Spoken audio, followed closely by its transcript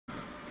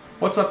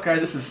What's up guys,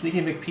 this is Sneaky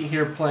McP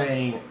here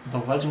playing The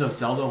Legend of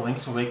Zelda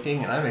Link's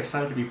Awakening, and I'm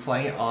excited to be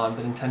playing it on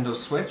the Nintendo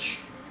Switch.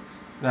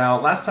 Now,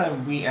 last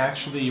time we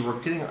actually were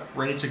getting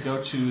ready to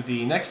go to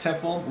the next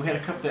temple. We had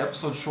to cut the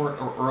episode short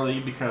or early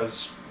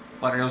because,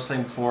 like I was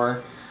saying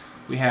before,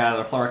 we had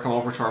a plumber come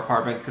over to our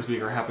apartment because we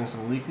were having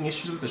some leaking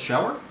issues with the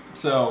shower.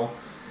 So,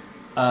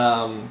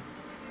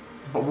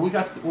 but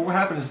what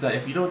happened is that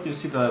if you don't get to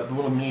see the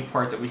little mini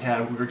part that we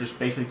had, we were just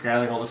basically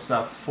gathering all the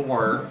stuff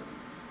for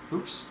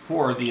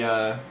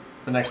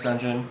the next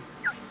dungeon.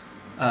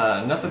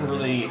 Nothing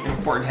really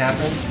important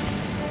happened.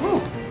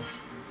 Woo!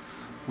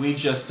 We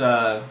just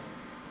got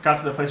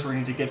to the place where we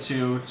need to get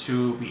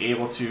to be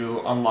able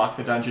to unlock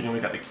the dungeon, and we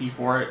got the key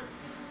for it.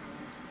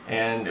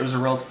 And it was a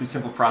relatively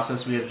simple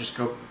process. We had to just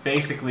go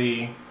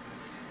basically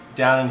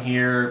down in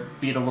here,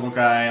 beat a little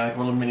guy, like a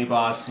little mini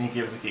boss, and he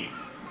gave us a key.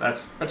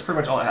 That's pretty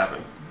much all that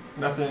happened.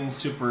 Nothing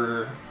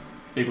super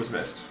big was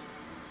missed.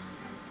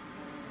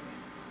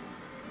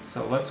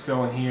 So let's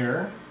go in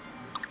here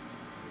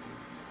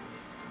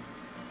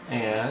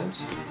and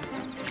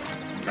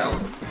go.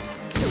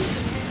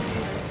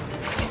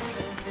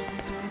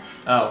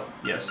 Oh,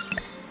 yes.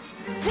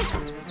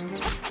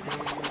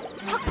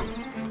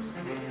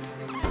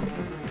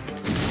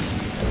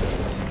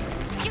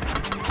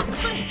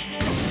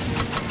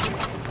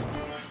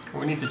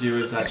 What we need to do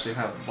is actually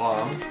have the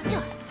bomb.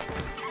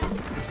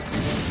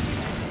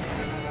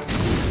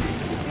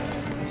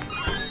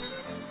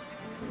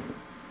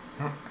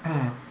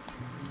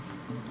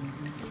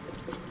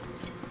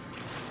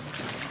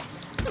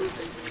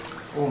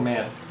 Oh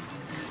man.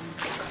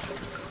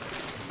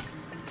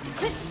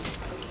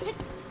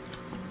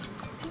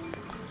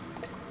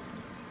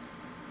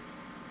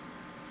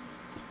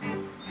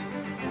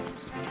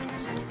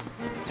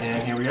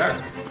 And here we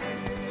are.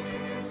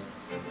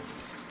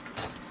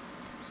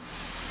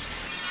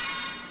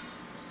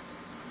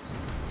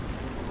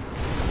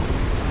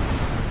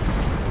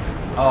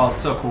 Oh,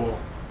 so cool.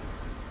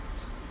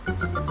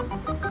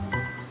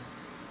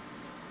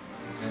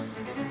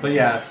 But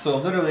yeah, so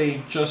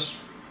literally just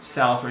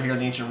south right here in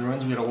the ancient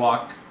ruins, we had to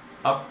walk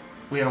up,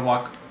 we had to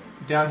walk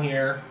down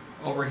here,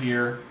 over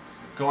here,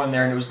 go in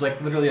there, and it was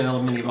like literally a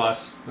little mini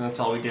boss, and that's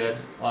all we did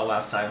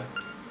last time.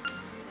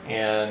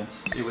 And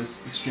it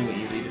was extremely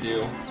easy to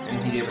do,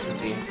 and he gave us the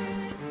key.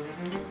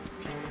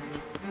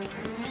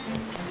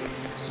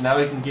 So now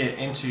we can get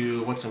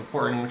into what's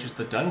important, which is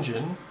the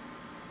dungeon,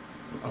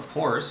 of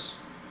course.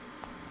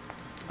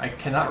 I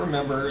cannot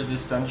remember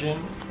this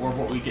dungeon or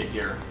what we get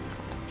here.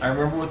 I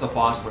remember what the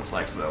boss looks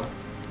like, though.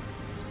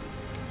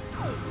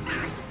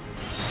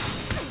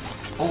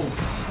 Oh,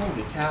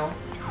 holy cow.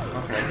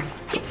 Okay.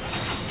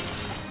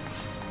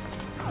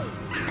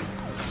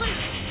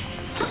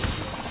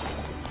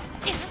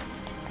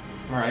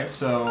 Alright,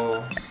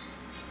 so...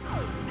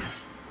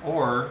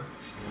 Or...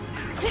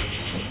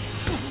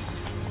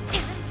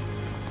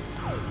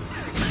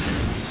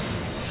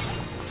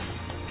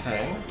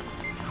 Okay.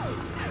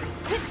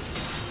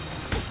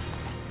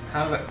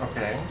 How did I...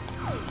 Okay.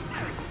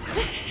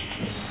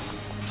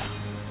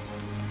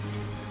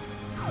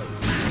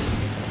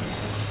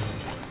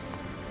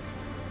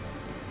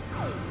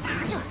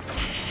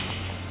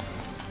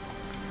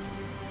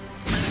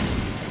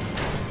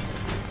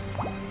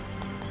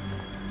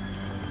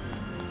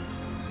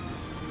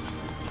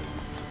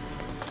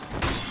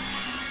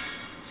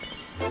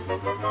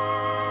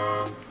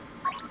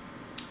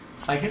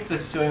 I get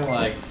this feeling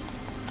like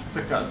it's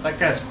like that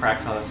guy has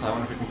cracks on it, so I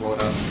wonder if we can blow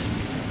it up.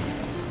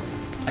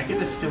 I get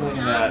this feeling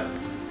that,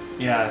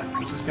 yeah,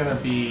 this is gonna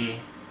be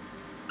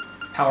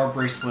Power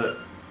Bracelet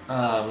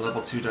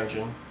level 2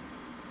 dungeon.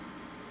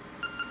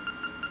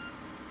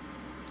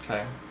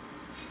 Okay.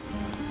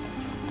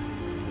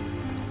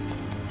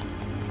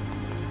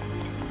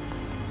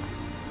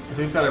 If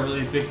we've got a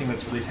really big thing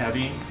that's really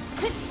heavy,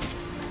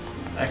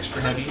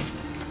 extra heavy.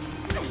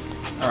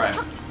 Alright.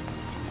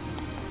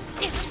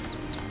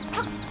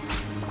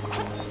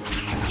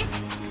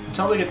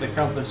 Until we get the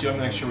compass, you want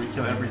to make sure we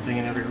kill everything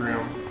in every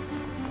room.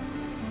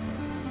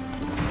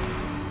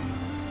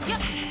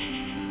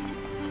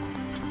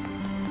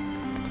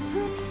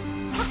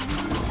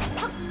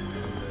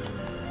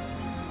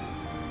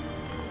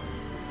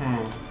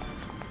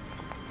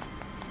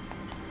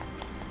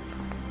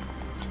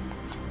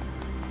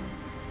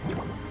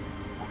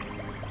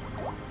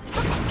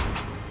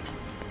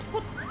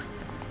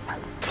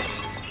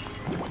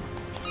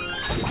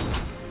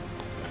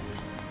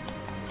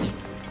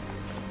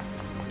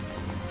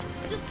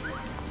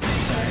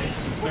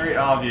 Very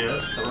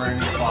obvious that we're gonna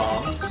need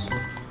bombs.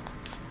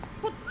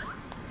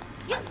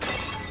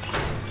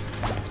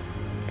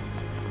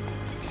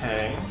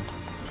 Okay.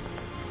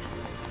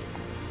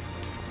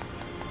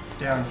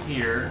 Down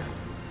here,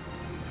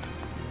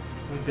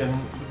 we've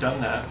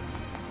done that.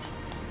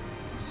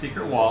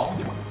 Secret wall.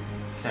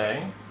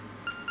 Okay.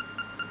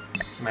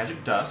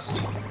 Magic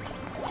dust.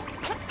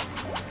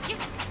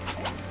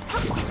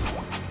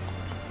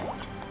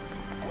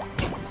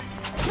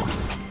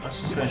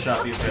 Let's just finish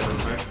off these guys real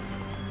quick.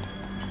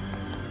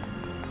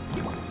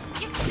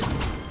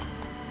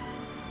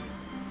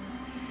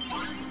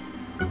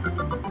 Okay,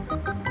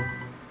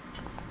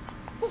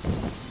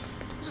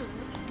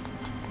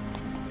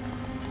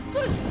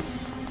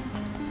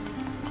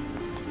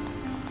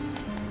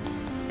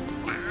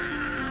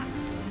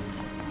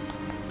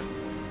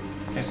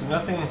 so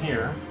nothing in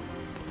here.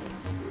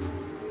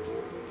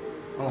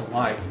 Oh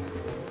my.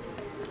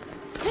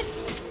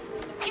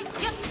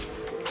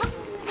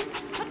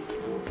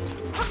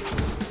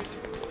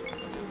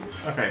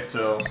 Okay,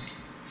 so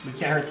we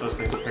can't hurt those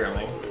things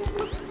apparently.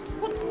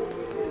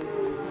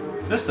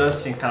 This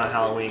does seem kind of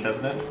Halloween,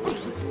 doesn't it?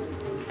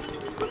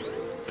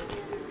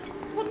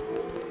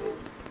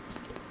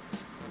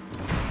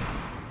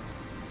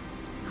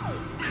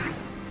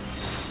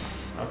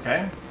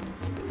 Okay.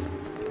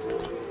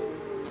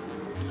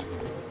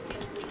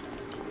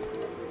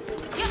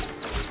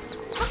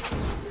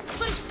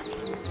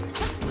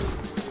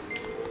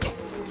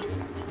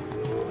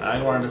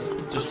 I wanted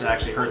just to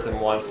actually hurt them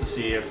once to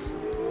see if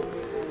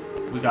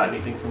we got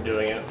anything from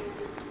doing it.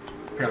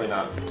 Apparently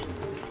not.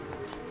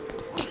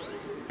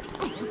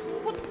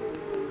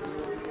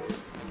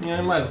 Yeah,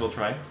 I might as well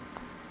try.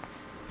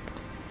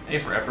 A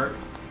for effort.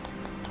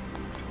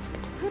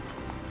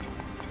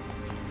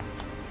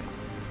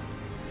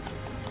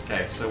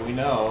 Okay, so we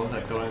know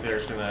that going there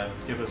is going to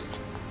give us...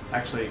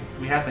 Actually,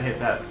 we have to hit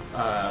that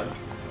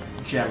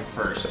gem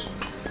first.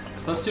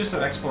 So let's do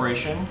some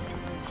exploration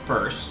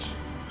first.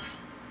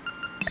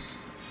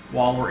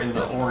 While we're in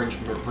the orange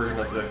version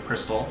of the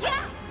crystal.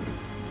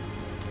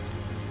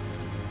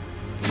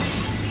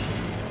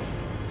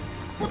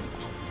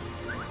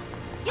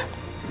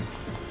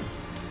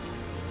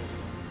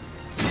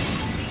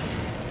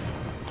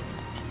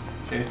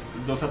 Okay,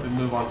 those have to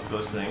move on to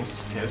those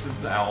things. Okay, this is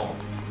the owl.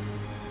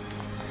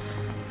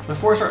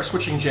 Before I start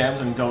switching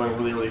gems and going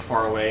really, really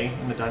far away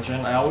in the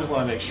dungeon, I always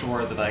want to make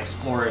sure that I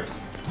explore it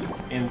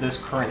in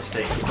this current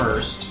state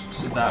first,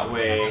 so that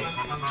way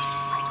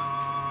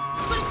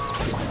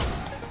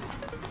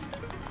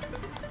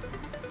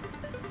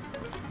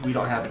we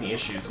don't have any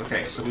issues.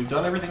 Okay, so we've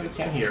done everything we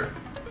can here.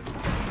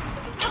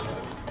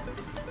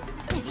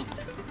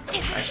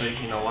 Actually,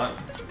 you know what?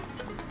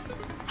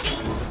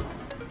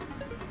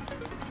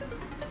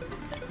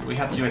 What we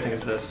have to do, I think,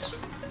 is this.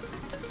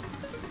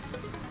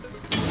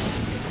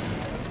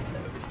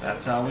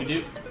 That's how we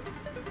do.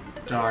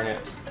 Darn it.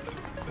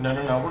 No,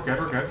 no, no, we're good,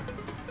 we're good.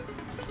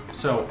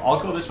 So, I'll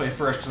go this way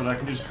first, because what I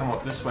can do is come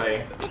up this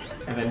way,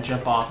 and then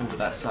jump off into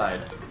that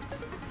side.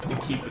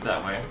 And keep it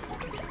that way.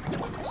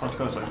 So let's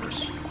go this way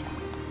first.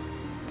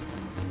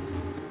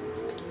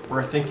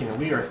 We're thinking,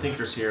 we are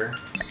thinkers here.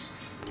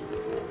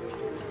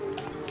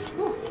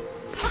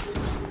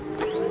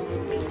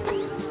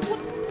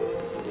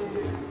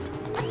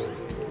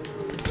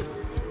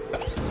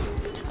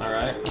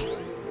 Alright.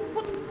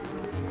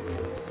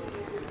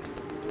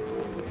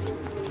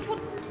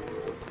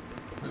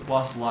 We've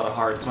lost a lot of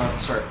hearts, so I have to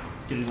start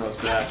getting those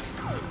back.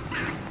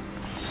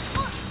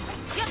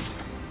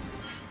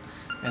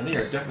 And they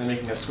are definitely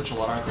making us switch a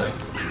lot, aren't they?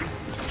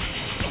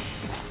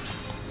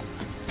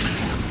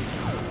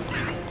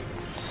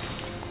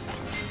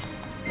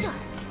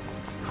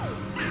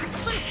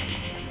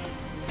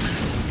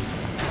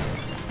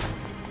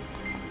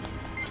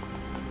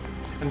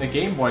 In the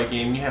Game Boy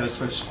game, you had to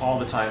switch all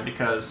the time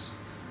because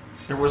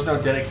there was no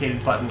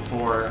dedicated button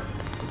for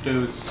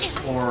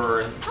boots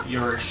or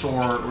your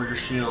sword or your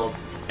shield.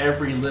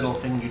 Every little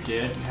thing you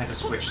did, you had to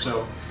switch.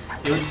 So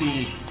it would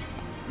be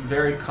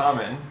very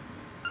common.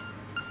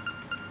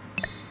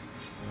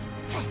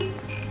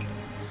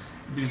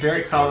 It'd be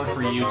very common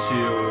for you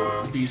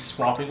to be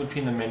swapping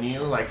between the menu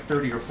like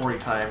 30 or 40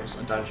 times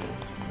a dungeon.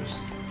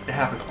 It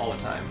happened all the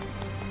time.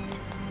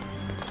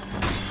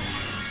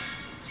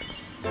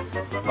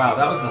 Wow,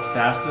 that was the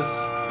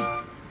fastest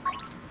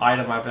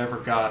item I've ever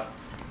got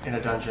in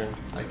a dungeon.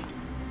 Like,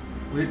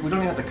 we don't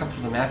even have to come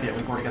through the map yet,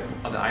 we've already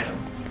got the item.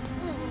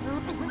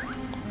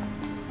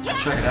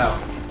 Check it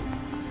out.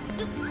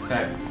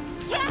 Okay.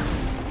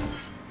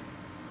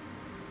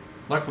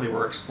 Luckily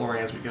we're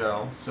exploring as we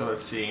go, so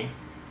let's see.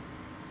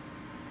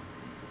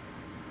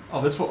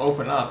 Oh, this will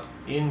open up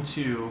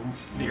into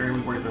the area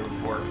we've already been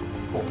before.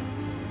 Cool.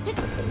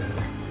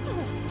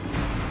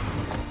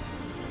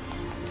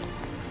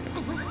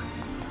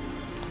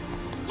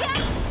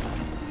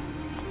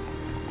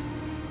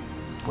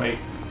 Wait.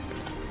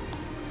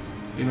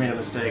 We made a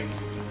mistake.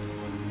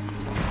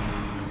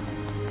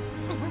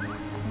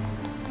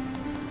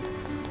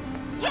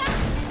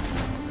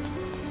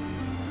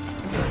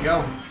 There we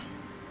go.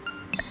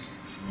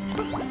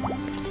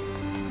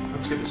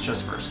 Let's get this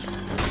chest first.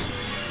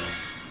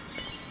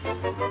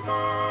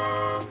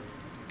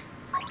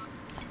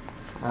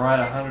 Alright,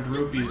 100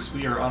 rupees.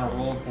 We are on a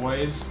roll,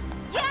 boys.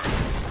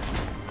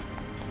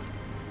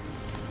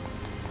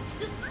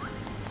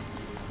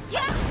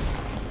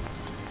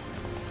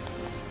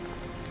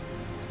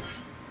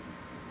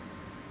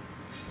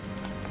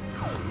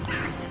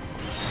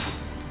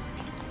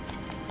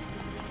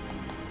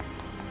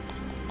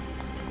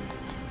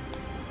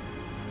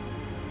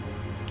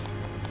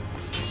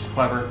 It's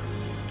clever.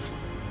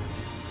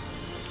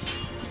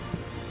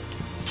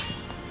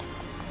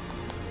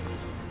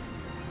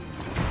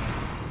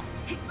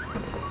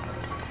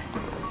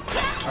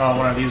 Oh,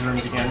 one of these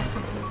rooms again.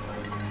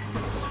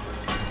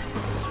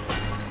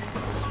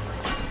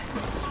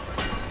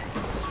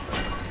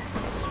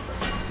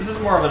 This is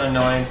more of an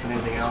annoyance than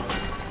anything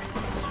else.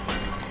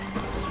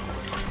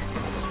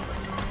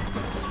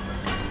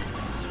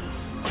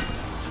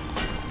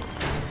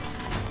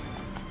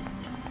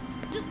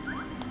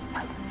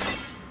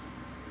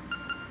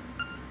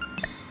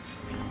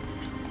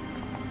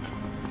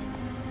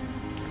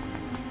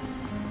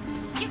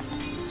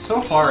 So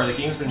far, the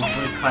game's been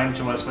really kind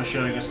to us by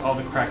showing us all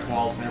the cracked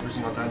walls in every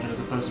single dungeon, as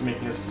opposed to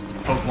making us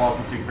poke walls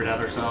and figure it out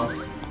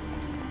ourselves.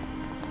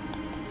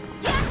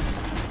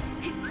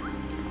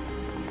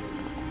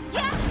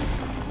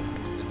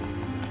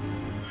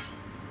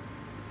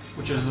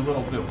 Which is a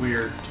little bit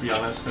weird, to be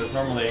honest, because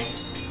normally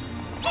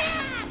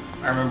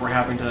I remember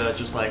having to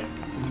just like,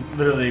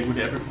 literally,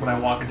 when I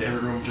walk into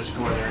every room, just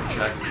go in there and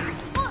check.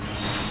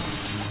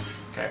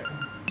 Okay.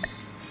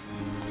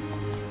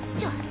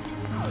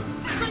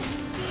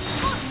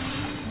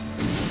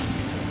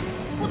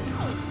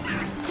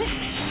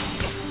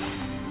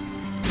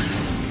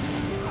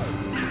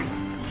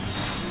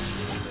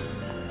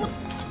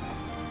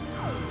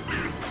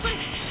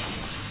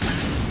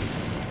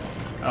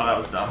 Oh, that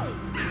was dumb.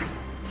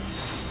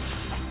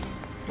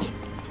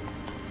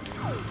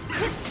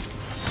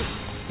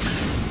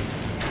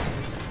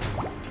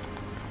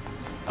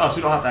 Oh, so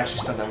we don't have to actually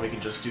stun them, we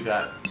can just do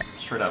that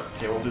straight up.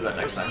 Okay, we'll do that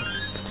next time.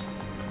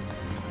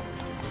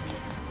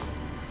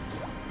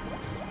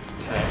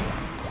 Okay.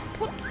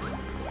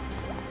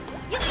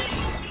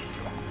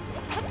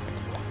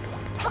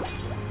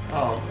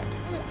 Oh,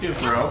 good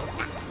throw.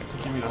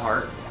 Give me the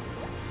heart.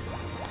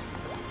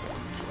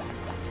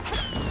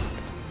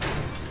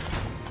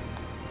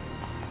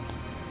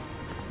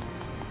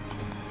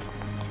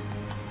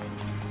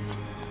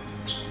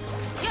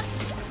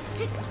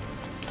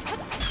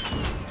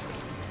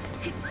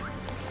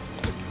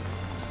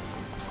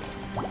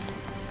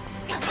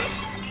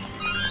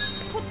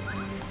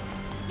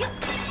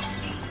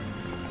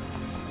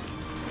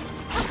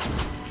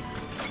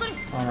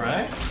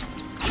 Alright.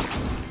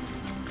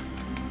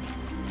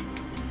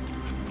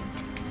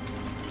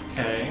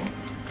 Okay.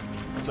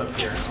 What's up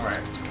here?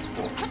 Alright.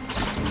 Cool.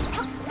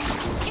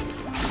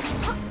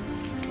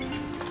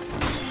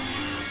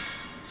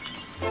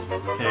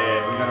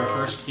 Okay, we got our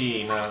first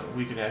key. Now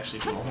we can actually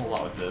do a whole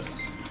lot with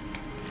this.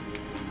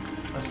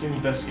 Let's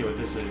investigate what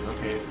this is.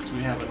 Okay, so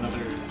we have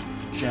another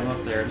gem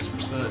up there to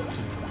switch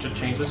to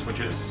change the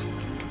switches.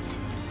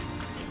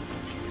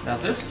 Now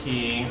this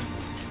key.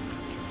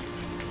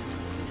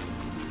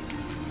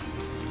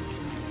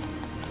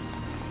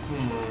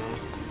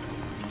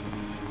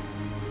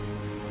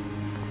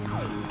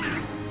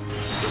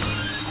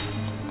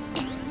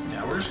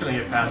 Yeah, we're just gonna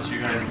get past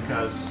you guys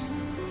because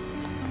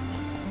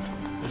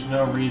there's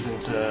no reason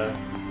to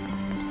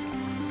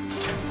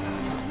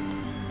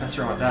mess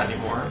around with that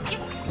anymore.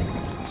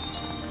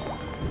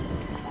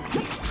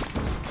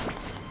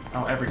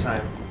 Oh, every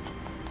time.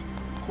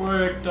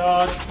 Quick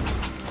dodge!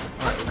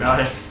 Alright, we got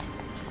it.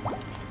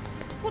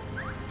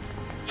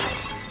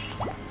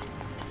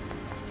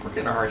 We're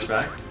getting our hearts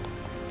back.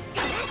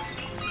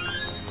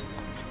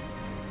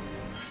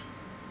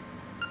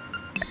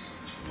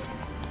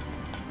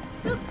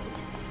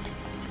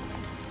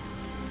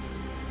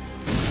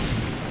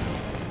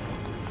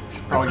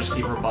 Should probably just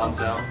keep our bombs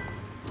out.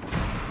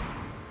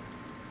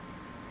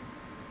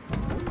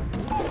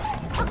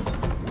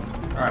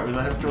 Alright, we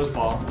let him throw his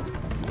ball.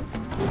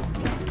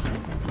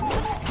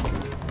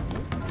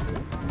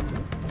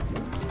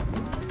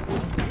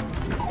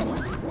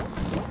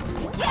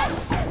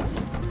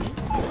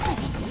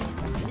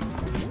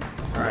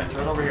 Alright,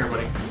 throw it over here,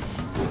 buddy.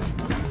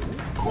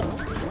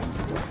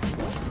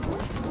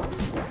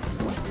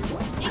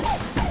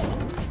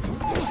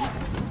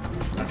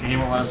 Okay, he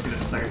won't let us get it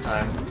a second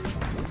time.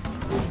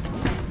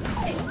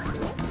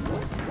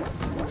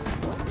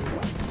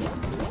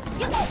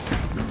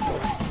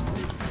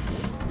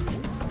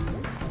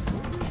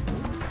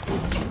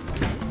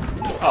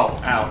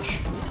 Oh, ouch.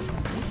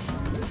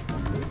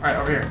 Alright,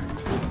 over here.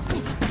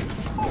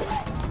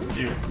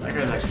 Dude, that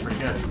guy's actually pretty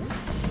good.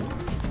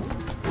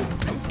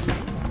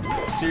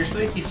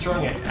 Seriously? He's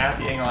throwing it at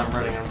the angle I'm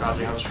running. I'm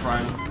dodging. I'm just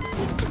running.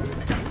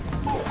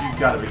 You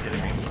gotta be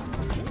kidding me.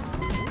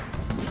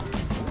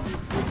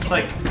 It's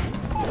like...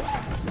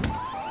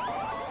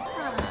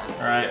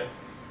 Alright.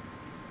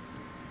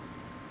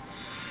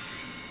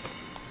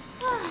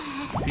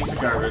 Piece of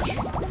garbage.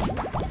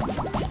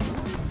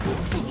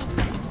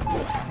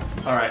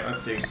 Alright,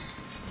 let's see.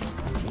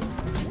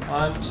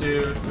 1,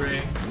 2,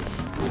 3.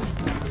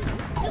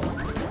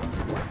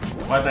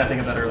 Why didn't I think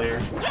of that earlier?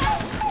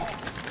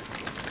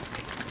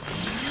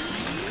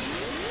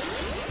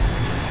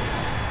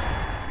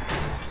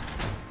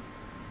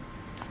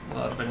 Well,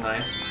 that would have been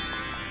nice.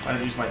 Why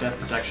did I use my death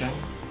protection?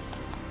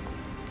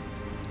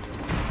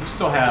 We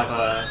still have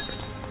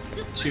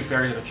 2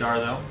 fairies in a jar,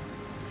 though.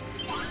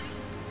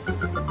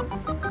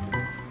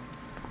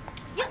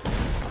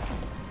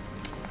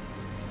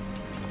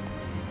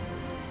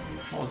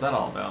 What was that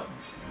all about?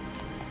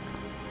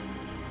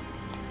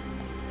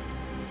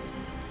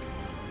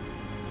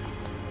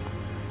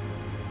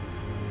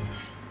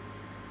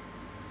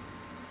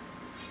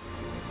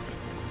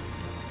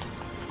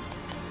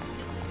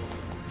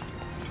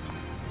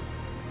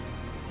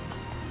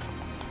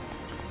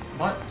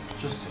 What?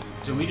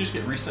 Did we just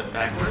get reset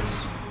backwards?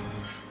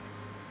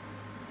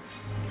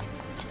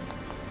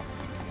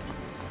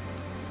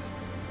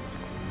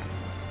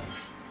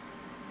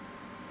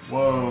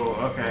 Whoa,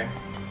 okay.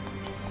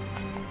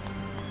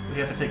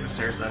 We have to take the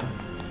stairs then.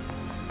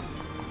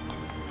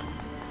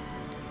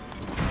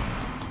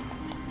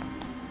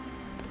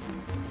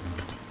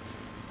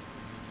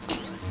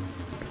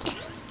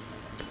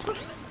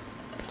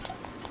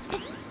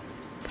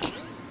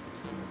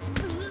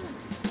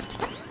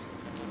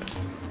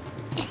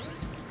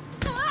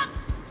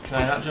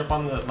 Can I not jump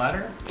on the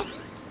ladder?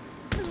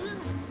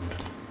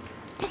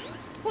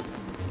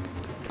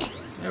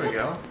 There we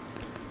go.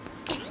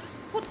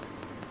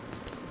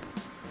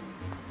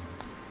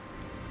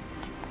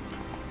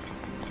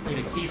 Need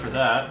a key for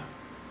that.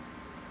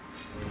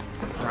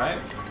 Alright,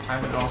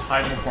 time to go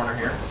hide in the corner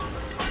here.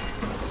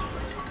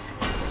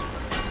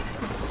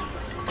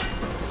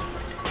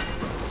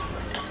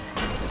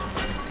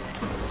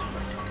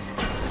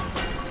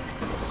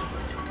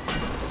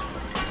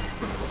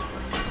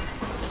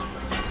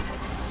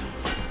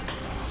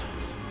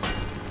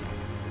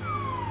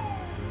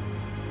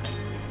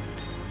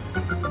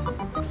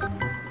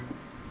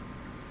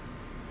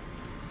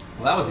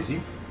 Well, that was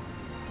easy.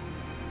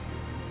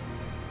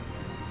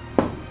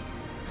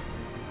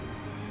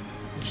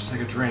 Just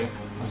take a drink.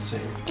 Let's see.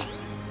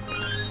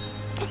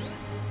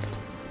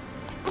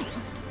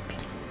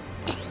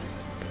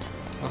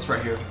 What's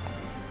right here?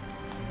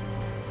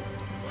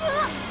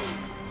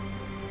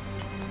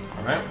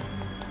 Alright.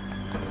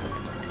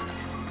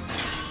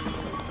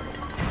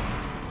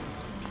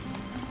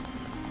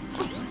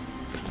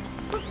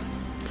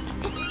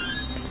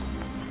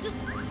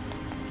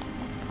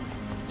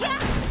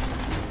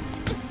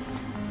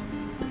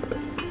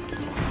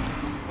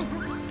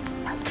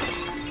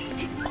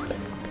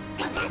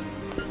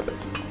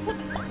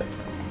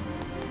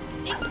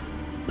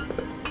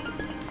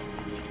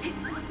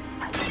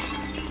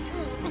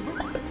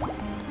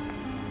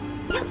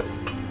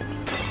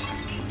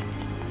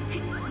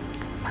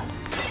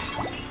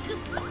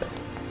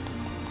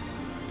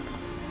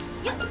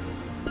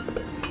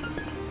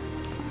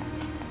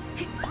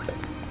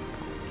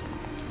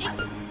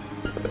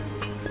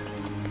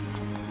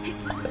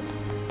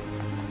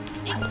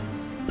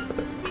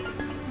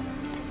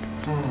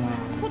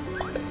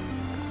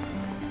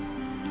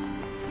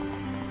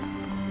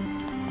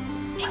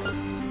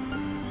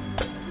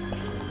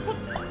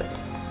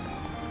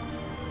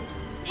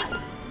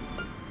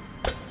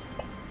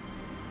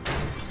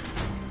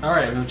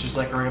 Alright, it was just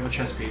like a regular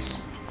chess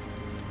piece.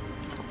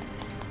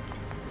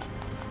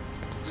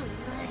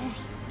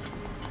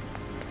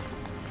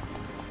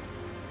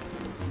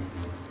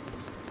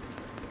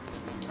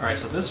 Alright,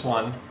 so this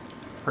one,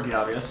 pretty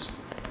obvious.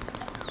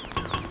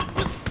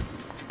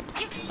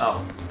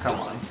 Oh, come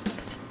on.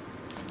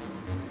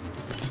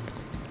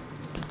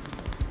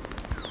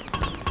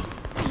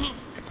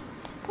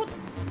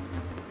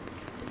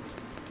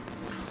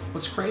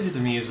 What's crazy to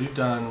me is we've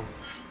done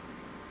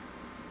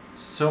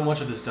so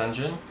much of this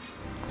dungeon,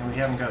 and we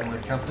haven't gotten the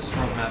compass for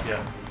the map yet.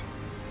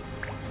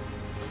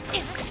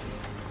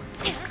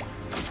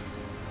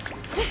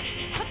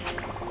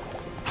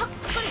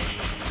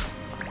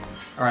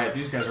 Alright,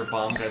 these guys are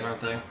bomb guys,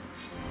 aren't they?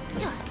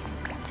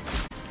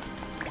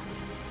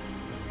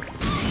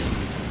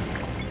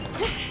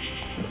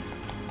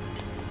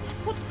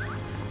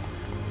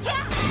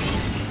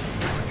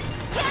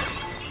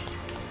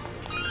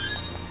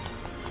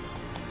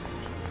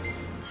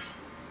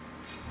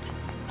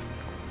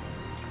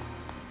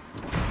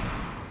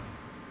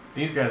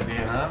 These guys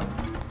in, huh?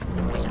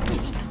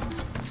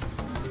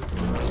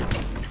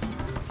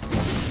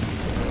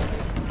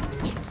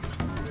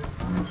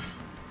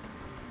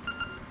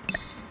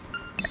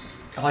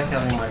 I like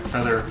having my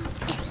feather.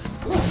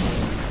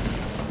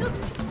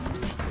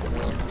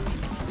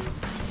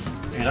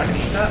 You're not gonna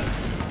eat that?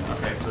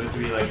 Okay, so it have to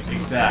be like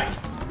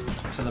exact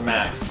to the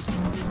max.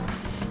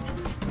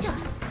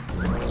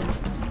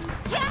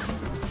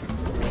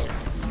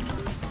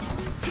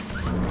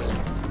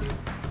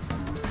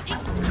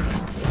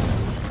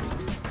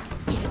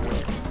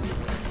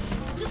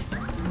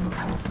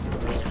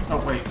 Oh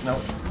wait, no.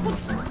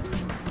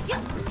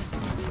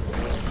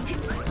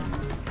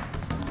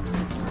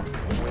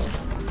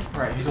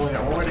 Alright, he's only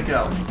got one way to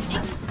go.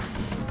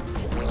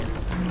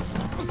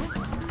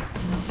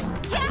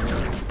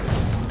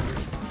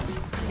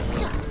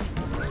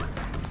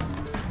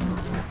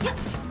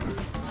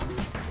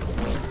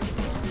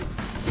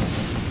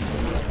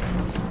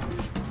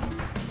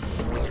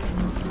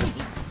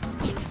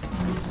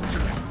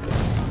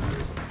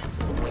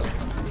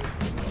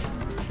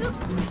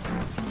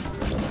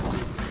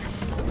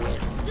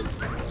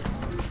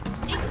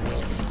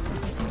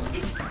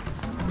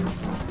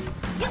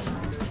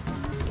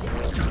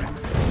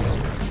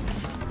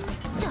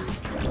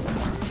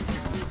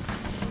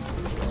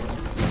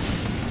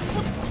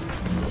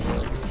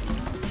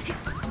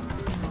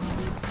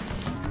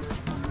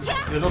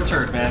 You little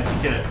turd, man.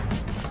 Get it.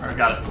 Alright,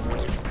 got it.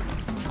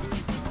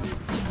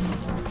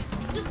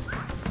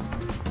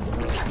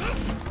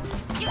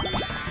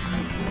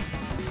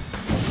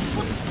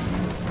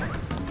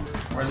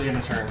 he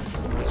gonna turn?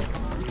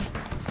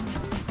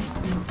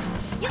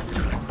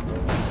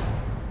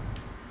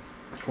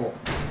 Cool.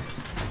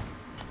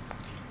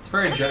 It's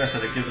very generous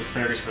that it gives us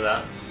fairies for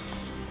that.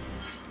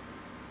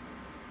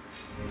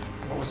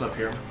 What was up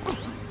here?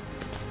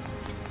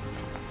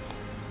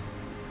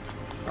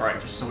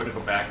 Alright, just a way to go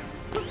back.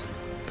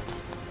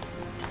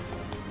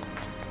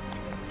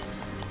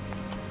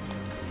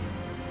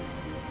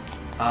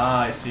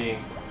 Ah, I see.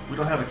 We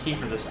don't have a key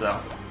for this,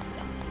 though.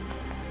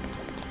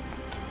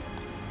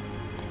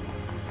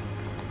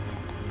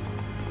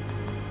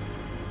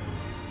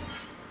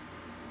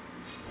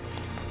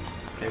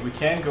 Okay, we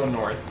can go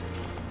north.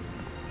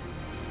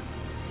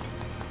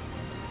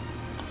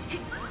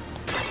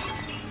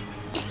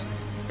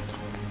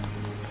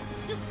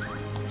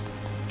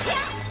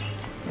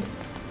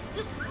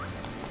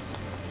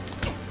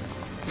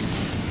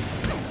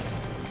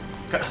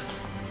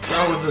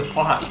 Throw with the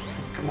pot.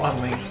 Come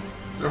on, Link.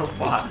 Throw a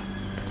pot.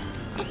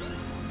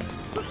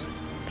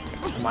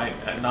 Am I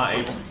not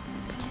able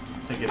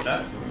to get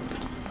that?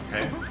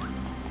 Okay.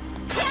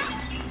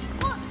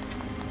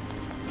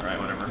 Alright,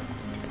 whatever.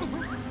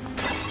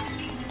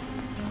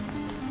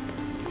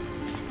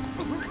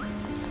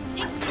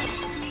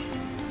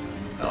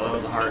 Oh, that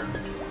was a heart.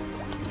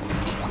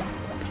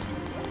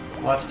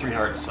 Well, that's 3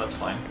 hearts, so that's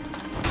fine.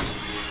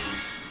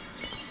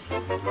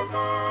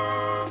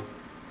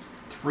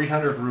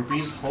 300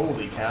 rupees?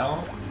 Holy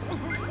cow.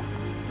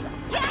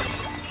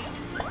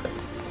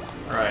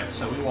 Alright,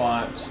 so we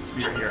want to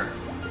be here.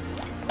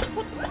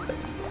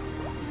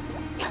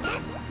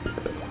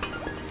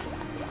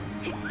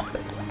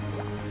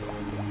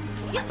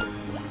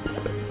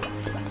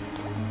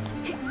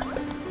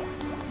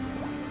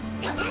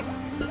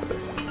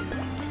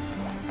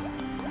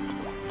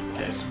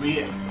 Okay, so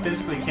we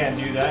physically can't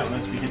do that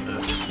unless we hit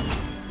this.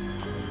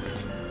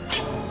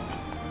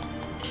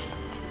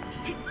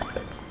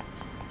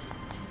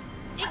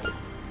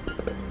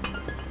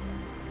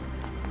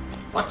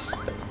 What?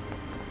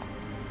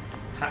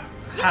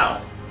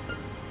 How?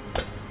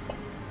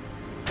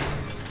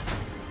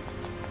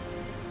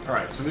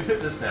 Alright, so we've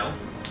hit this now.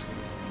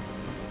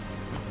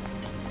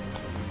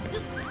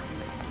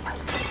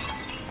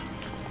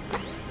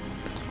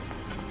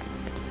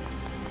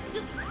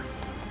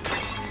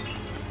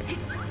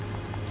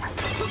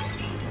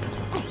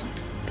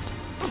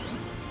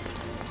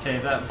 Okay,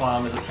 that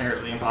bomb is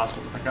apparently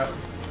impossible to pick up.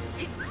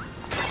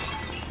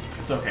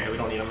 It's okay, we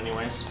don't need them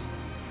anyways.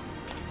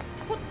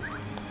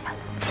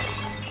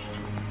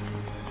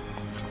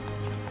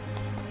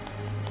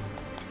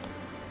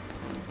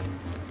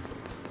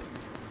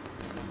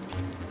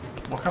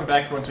 We'll come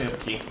back here once we have a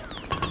key.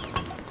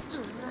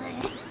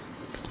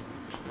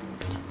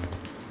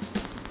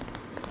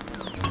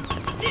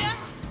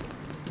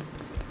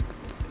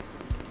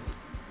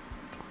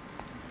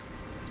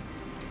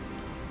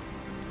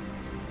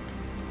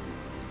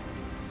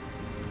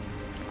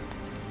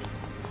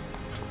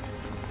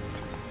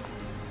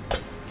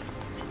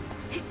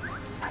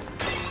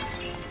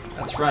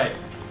 That's right.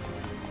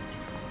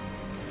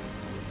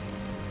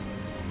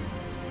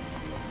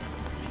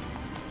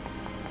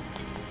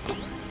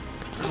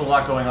 There's a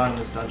lot going on in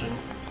this dungeon.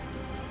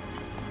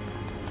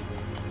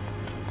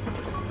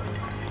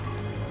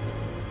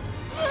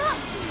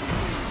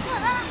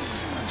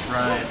 That's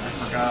right, I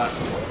forgot.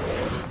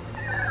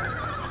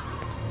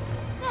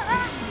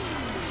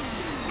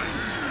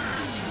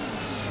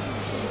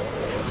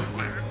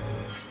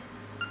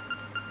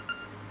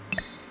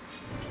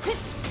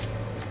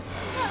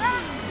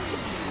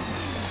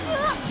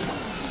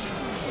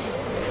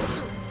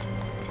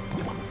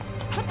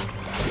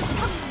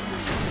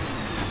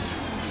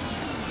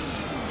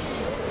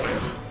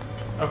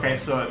 Okay,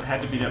 so it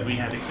had to be that we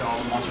had to kill all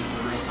the monsters in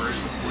the room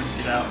first before we could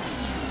get out.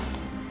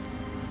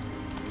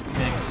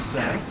 Makes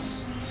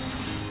sense.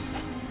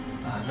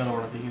 Another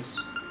one of these.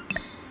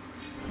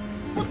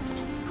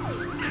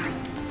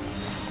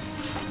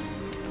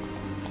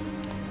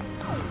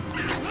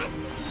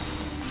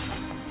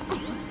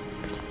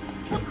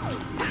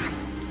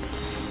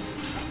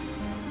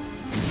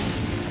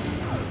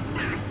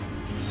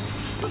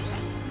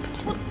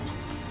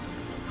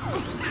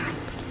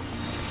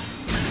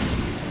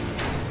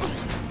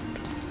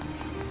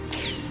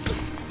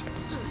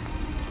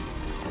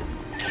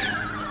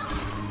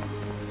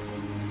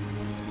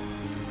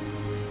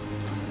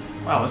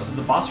 Wow, this is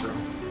the boss room.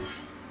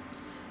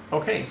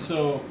 Okay,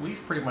 so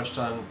we've pretty much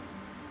done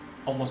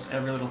almost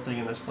every little thing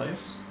in this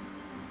place.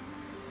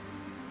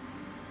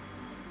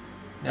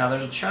 Now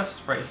there's a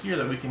chest right here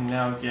that we can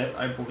now get,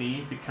 I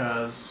believe,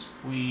 because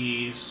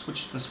we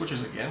switched the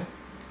switches again.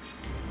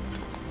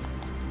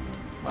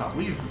 Wow,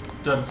 we've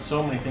done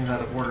so many things out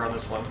of order on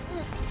this one.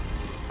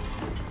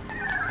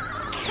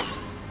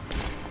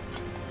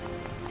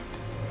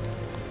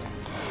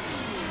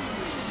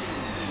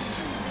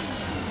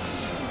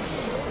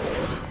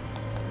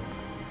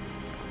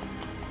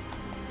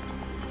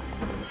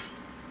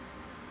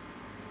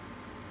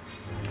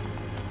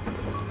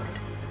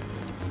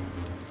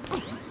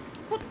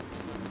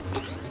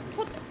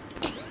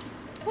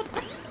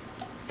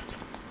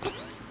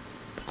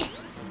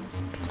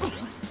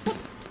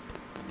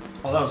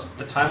 Oh, that was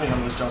the timing on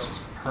those jumps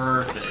was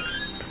perfect.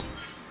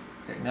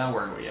 Okay, now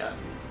where are we at?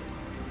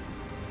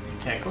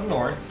 Can't go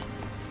north.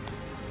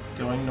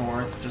 Going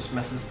north just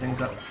messes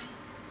things up.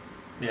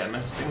 Yeah, it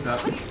messes things up.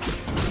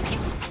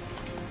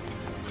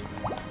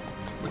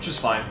 Which is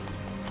fine.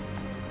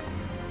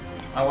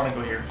 I want to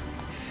go here.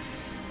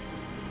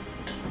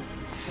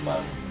 Come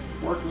on.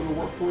 Work, little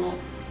work wheel.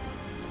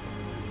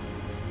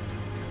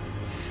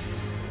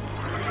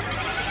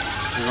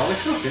 You're always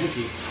so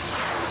finicky.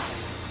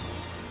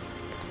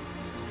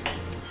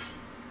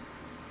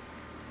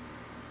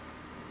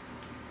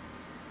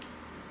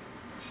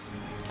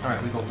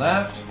 Alright, we go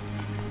left.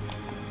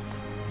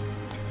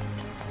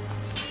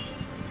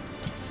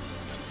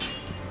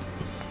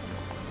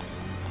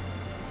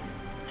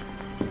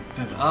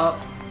 Then up.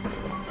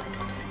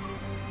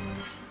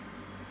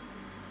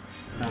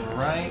 Then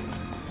right.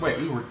 Wait,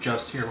 we were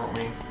just here, weren't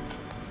we?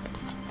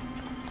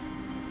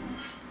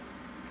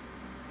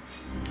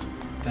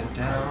 Then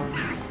down.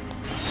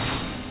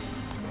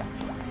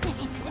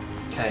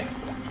 Okay.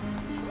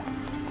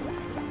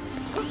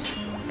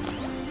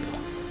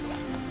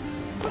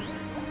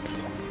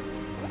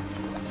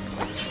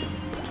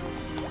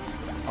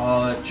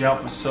 Oh, that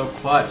jump was so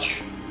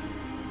clutch.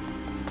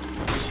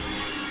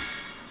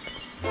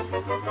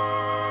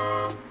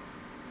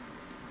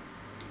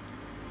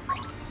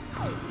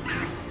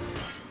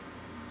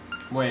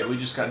 Wait, we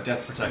just got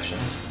death protection.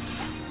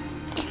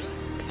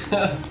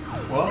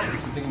 Well,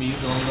 it's something we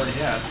used the one we already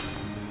had.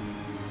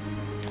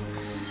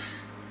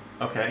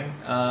 Okay,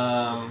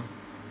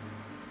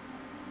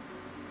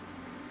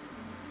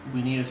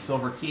 we need a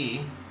silver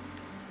key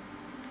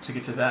to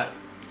get to that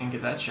and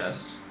get that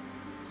chest.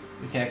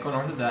 We can't go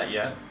north of that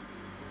yet.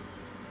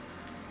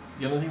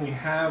 The only thing we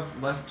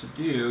have left to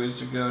do is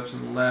to go to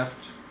the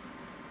left.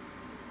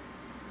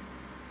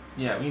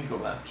 Yeah, we need to go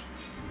left.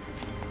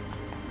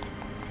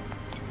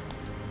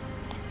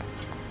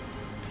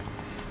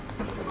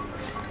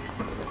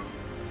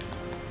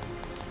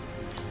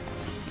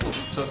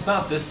 So it's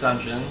not this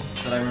dungeon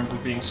that I remember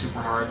being super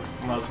hard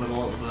when I was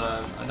little. It was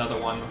another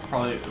one.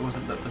 Probably it was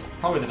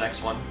probably the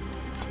next one.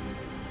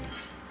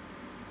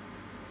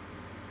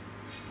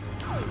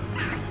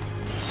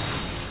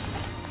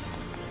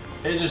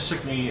 It just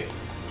took me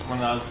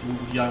when I was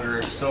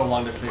younger so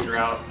long to figure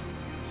out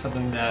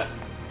something that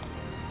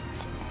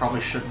probably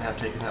shouldn't have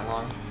taken that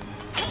long.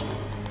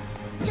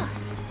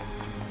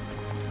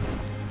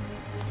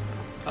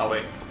 Oh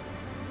wait.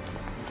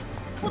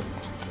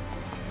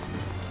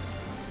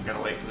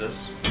 Gotta wait for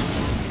this.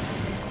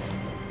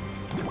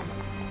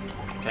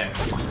 Okay.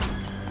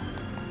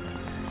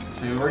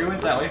 So we already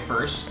went that way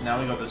first,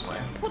 now we go this way.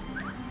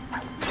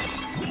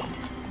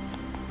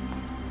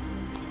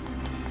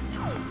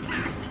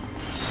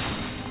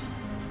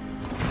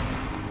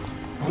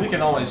 We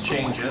can always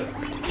change it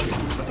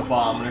with the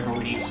bomb whenever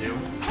we need to.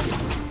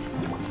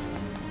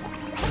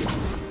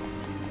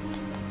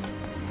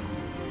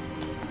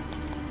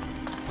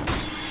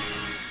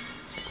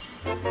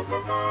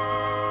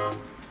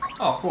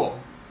 Oh, cool.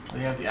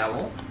 We have the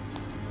owl.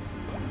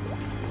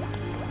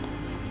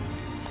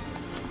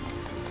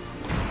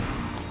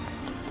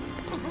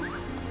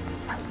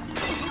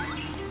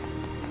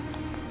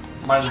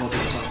 Might as well do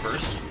this one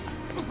first.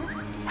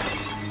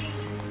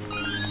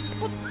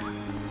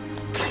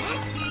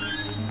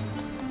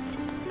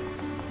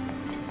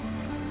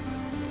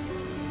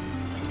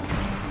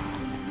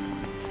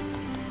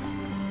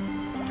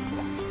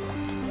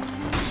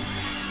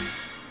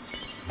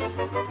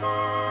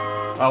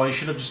 Oh, we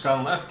should have just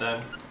gone left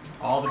then.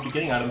 All the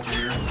beginning items are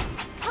here.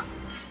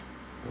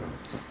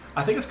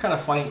 I think it's kind of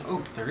funny.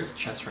 Oh, there is a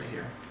chest right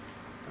here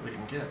that we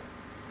didn't get.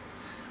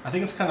 I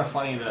think it's kind of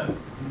funny that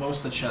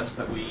most of the chests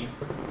that we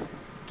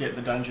get in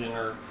the dungeon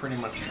are pretty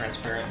much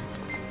transparent.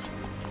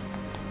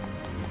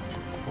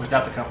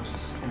 Without the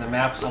compass. And the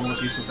map's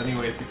almost useless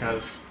anyway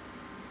because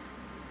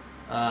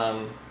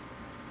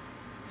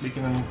we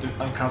can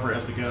uncover it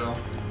as we go.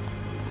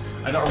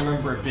 I don't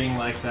remember it being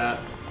like that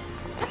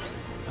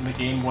in the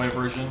Game Boy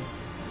version.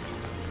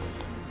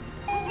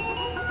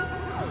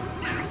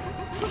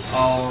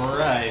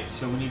 Alright,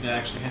 so we need to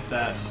actually hit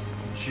that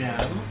gem.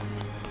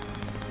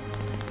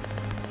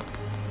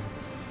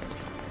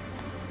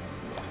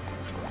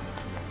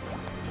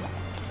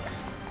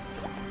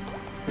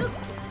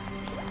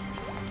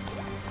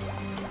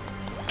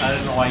 I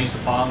don't know why I used a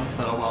bomb,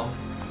 but oh well.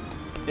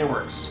 It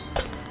works.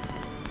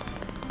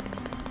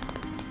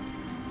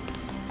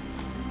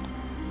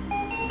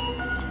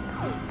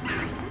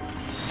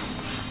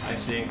 I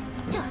see.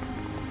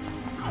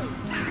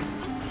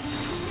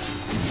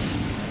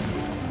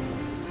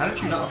 How did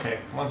you not? Okay,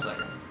 1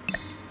 second.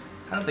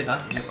 How did they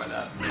not get hit by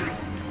that?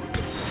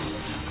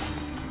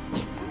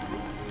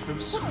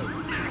 Oops.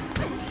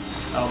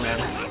 Oh man.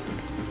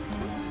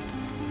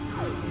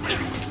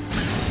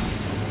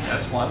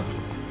 That's one.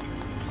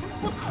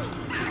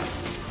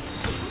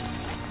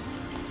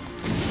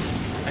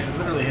 I can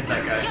literally hit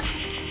that guy.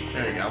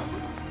 There you go.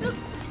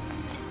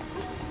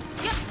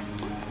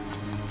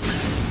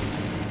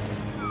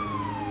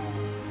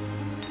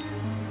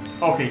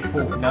 Okay,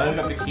 cool. Now we've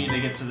got the key to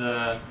get to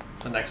the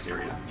next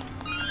area.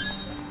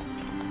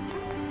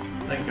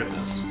 Thank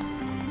goodness.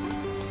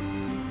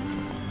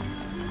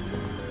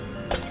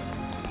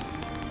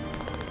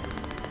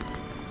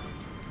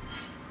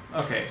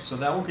 Okay, so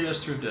that will get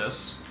us through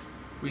this.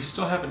 We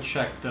still haven't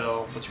checked,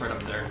 though, what's right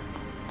up there.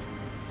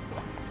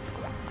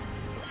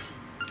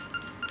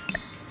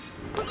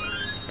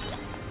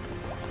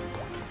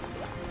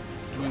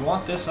 Do we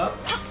want this up?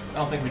 I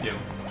don't think we do.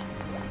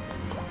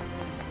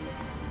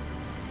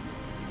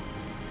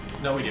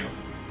 No, we do.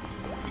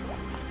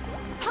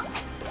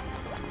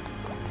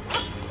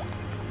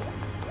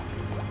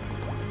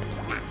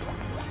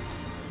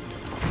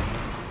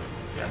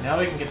 Yeah, now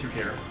we can get through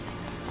here.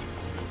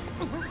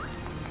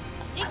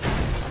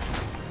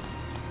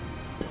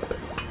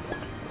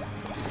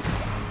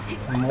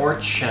 More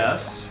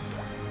chests.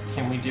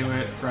 Can we do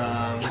it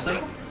from this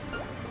angle?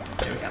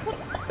 There we go.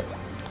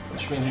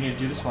 Which means we need to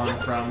do this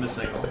one from this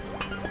angle.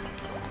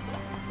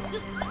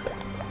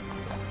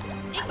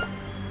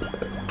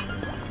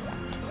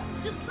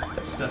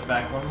 Step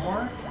back one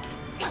more.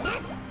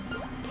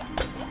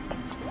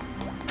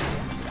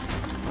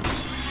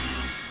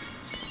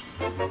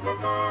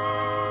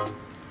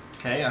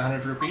 Okay,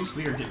 100 rupees.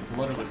 We are getting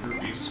loaded with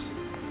rupees.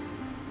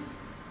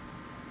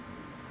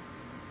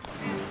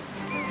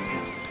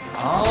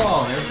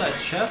 Oh, there's that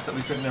chest that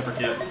we could never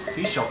get.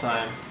 Seashell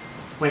time.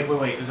 Wait.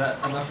 Is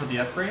that enough for the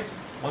upgrade?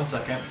 1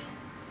 second.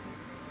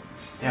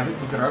 Yeah, we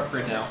can get our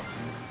upgrade now.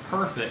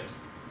 Perfect.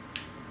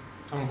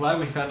 I'm glad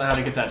we found out how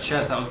to get that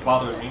chest. That was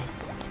bothering me.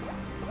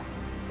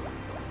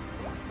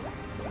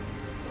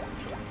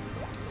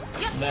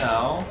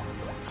 Now,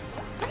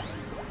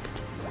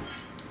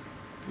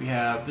 we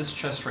have this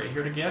chest right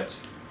here to get,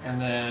 and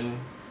then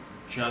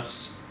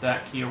just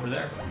that key over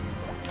there.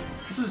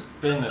 This has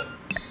been an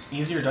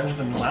easier dungeon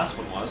than the last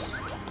one was.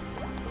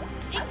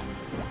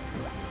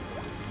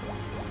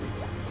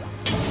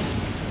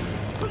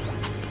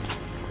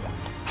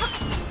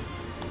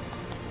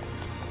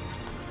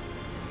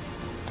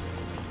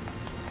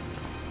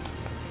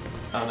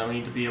 Oh no, we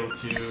need to be able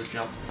to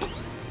jump.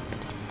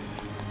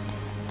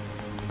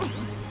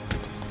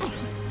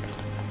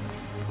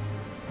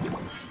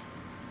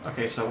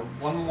 Okay, so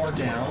one more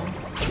down.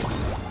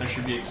 There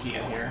should be a key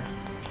in here.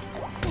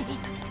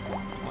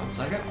 1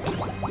 second.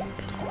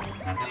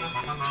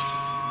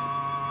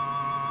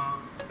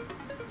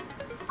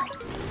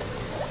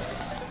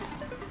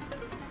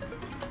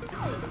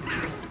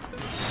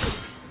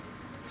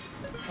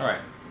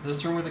 Alright,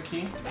 this room with a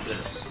key?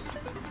 This.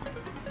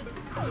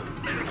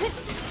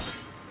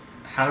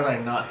 How did I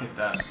not hit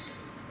that?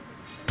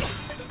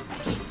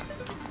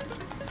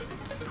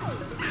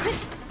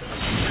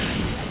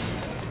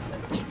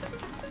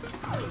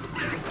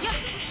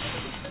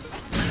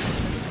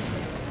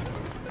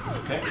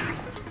 Okay.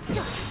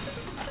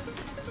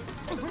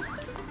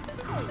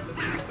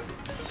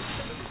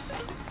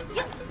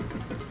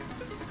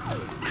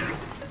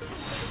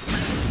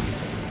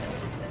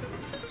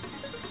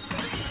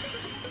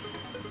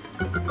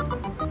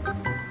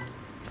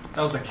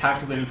 That was the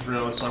calculated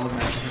throw, so I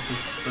wouldn't actually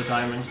hit the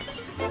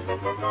diamonds.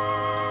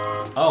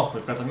 Oh,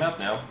 we've got the map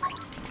now.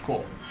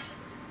 Cool.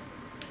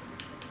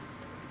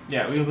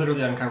 Yeah, we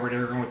literally uncovered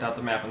every room without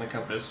the map and the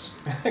compass.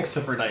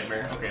 Except for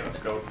Nightmare. Okay,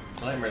 let's go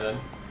to Nightmare then.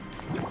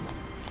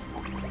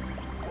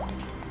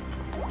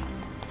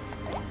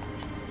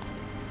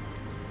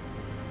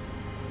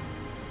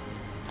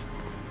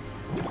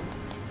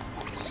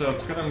 So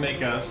it's gonna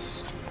make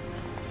us...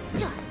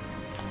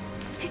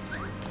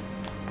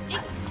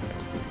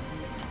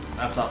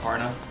 That's not far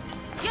enough.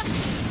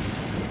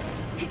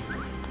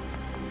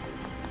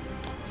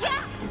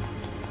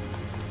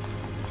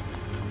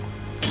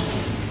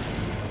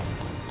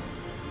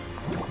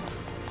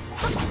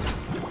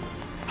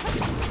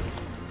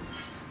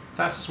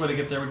 Fastest way to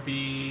get there would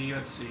be,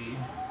 let's see,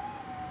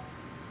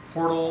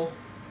 portal,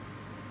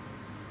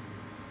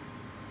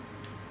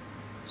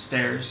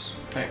 stairs.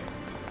 Okay.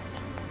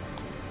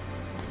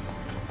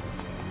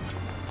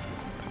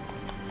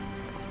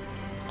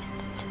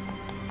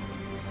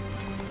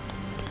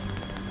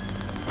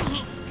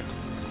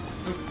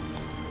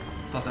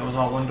 Thought that was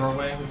all one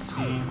doorway. Let's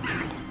see.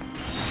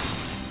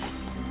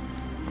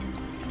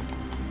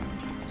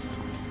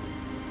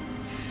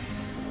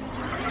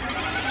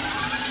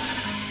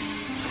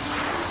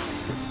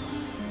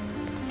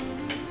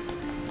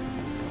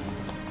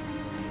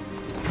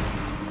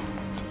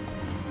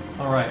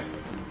 All right.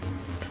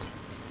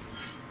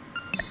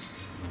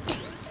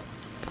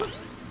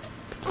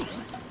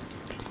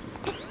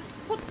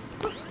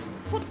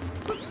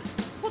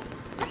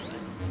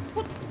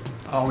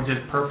 Oh, we did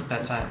it perfect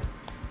that time.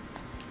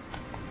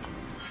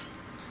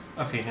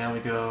 Okay, now we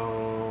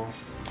go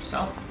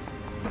south.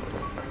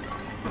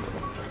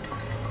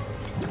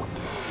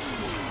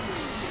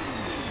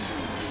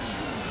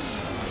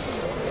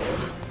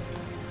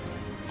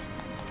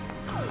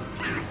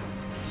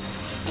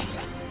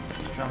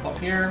 Jump up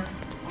here.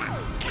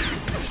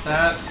 Push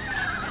that.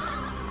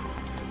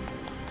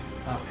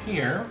 Up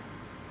here.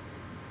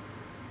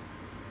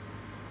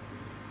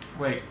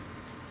 Wait.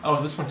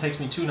 Oh, this one takes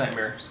me 2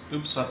 nightmares.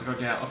 Oops, so I have to go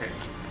down. Okay.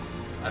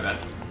 My bad.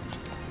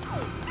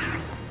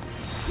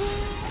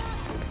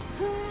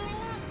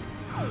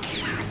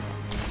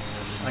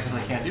 I guess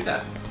I can't do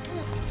that.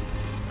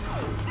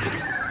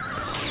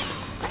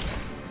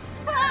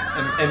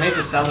 It made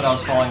the sound that I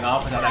was falling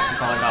off and not actually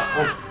falling off.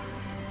 Oh.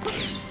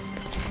 Oops.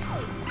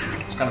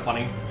 It's kind of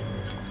funny.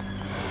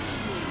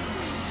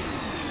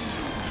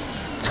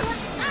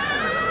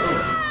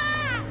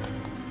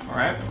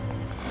 Alright.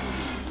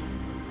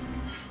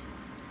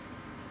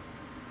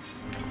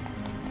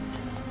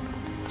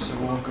 So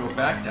we'll go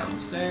back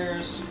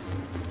downstairs.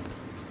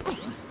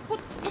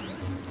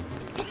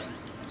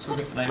 So we'll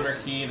get the nightmare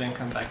key, then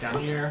come back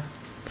down here.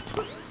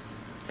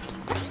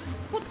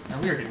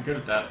 And we are getting good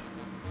at that.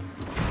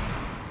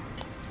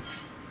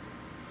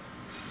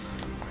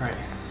 Alright.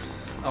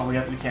 Oh,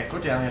 we can't go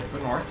down, we have to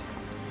go north.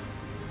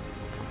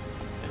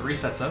 It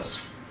resets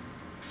us.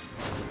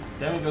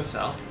 Then we go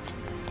south.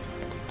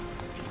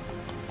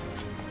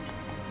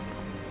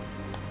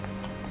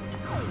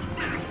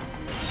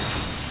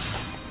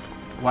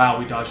 Wow,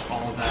 we dodged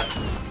all of that.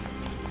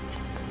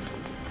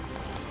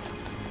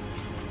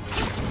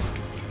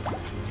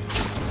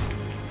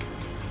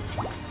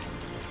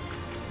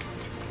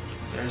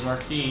 There's our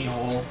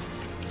keyhole.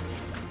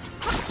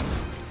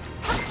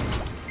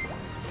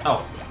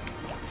 Oh.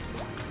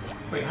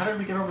 Wait, how did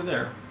we get over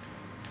there?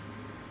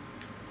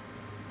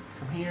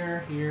 From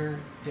here, here...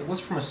 It was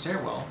from a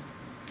stairwell.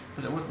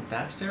 But it wasn't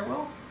that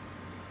stairwell?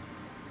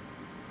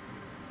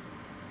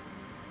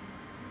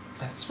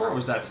 I swear it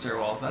was that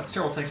stairwell. That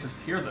stairwell takes us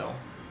here, though.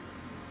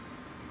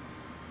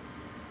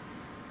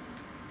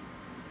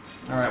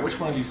 Alright, which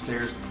one of these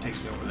stairs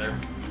takes me over there?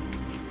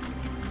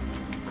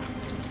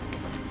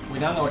 We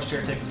now know which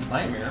stair takes us to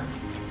Nightmare.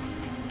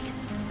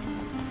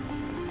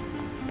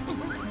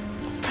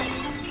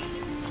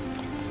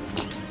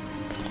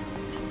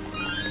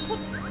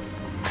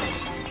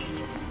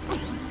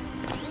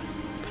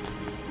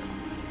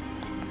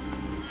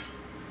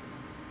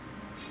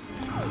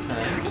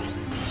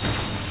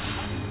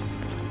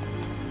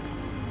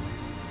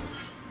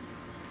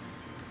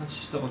 Let's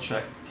just double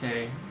check.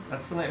 Okay,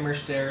 that's the nightmare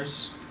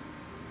stairs.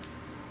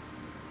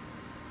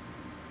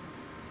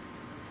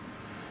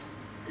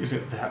 Is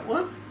it that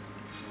one?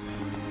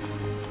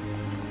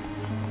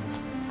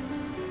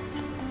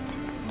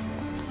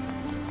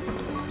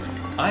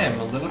 I am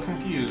a little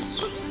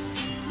confused.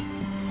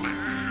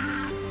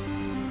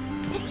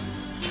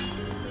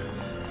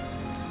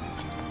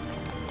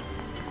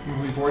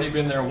 We've already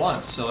been there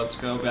once, so let's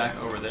go back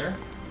over there.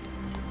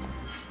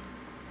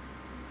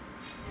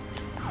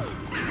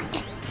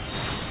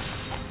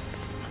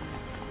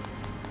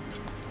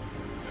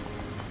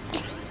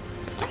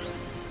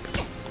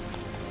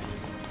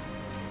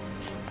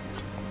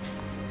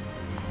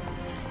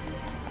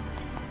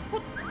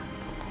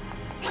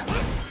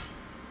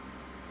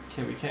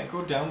 Okay, we can't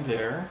go down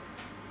there.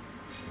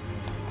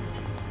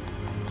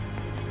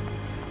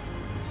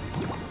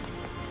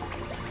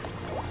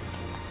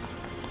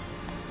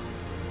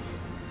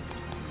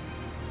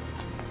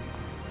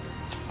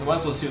 We might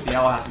as well see what the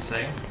owl has to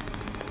say.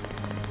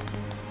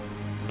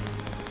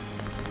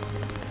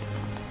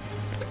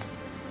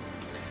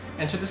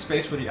 Enter the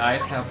space where the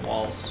eyes have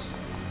walls.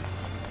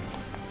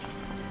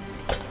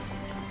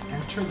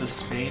 Enter the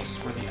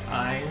space where the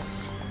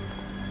eyes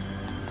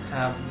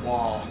have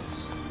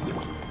walls.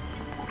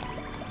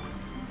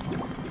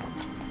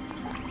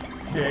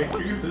 Okay,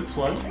 here's this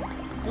one.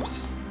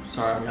 Oops.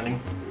 Sorry, I'm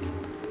running.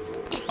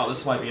 Oh,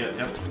 this might be it,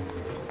 yep.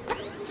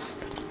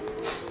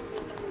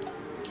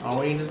 All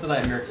we need is the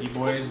nightmare key,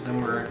 boys,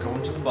 then we're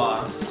going to the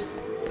boss.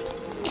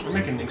 We're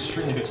making an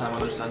extremely good time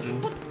on this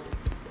dungeon.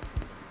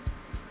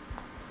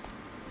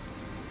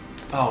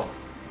 Oh.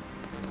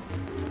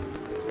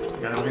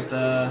 We gotta go get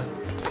the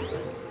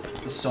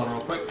stone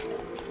real quick.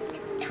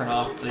 Turn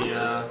off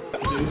the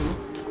blue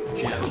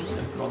gems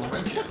and put on the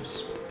red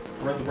gems.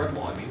 Or the red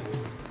wall, I mean.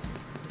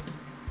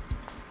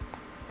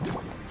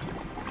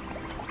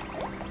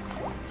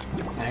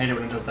 I hate it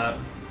when it does that.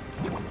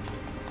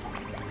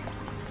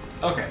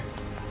 Okay.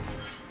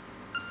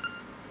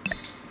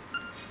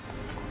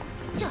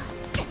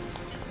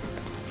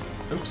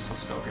 Oops,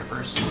 let's go here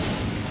first.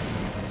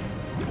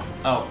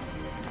 Oh.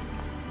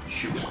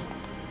 Shoot.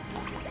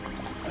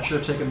 I should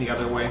have taken the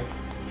other way.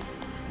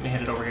 Let me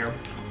hit it over here.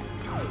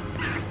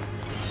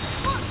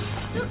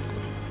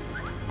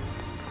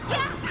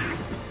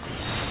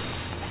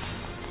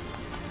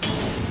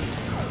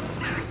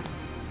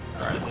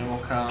 Alright, then we'll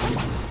come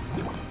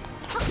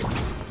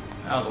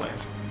out of the way.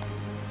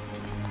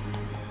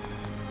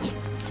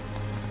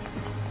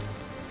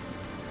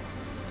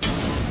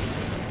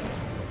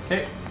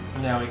 Okay,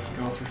 now we can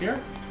go through here.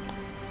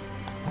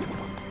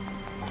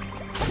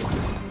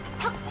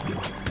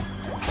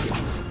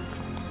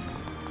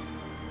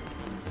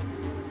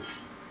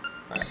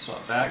 Alright,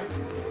 swap back.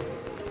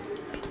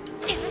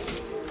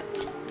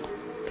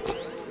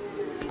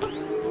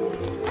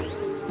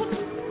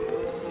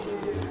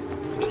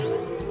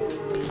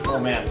 Oh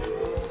man.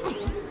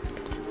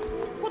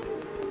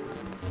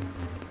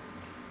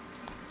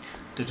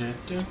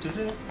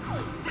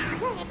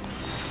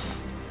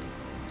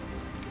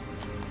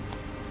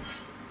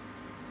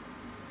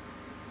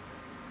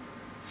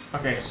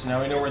 Okay, so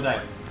now we know where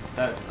that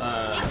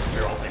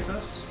stairwell takes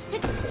us.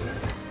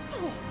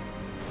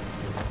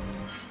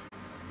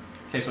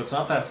 Okay, so it's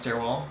not that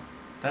stairwell.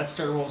 That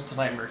stairwell is to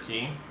Nightmare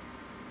Key.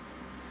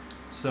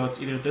 So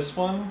it's either this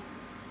one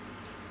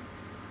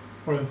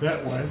or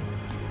that one.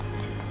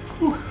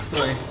 Whew,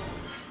 sorry.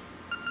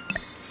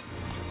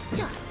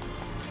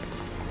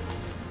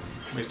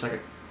 Wait a second.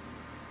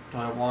 Do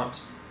I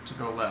want to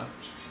go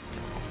left?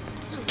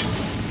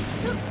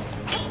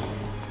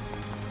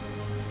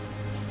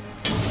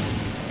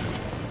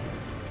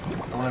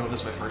 I want to go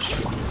this way first.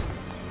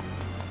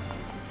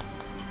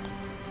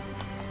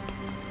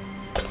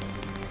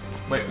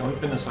 Wait, no,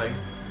 we've been this way.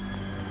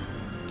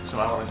 So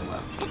I want to go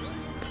left.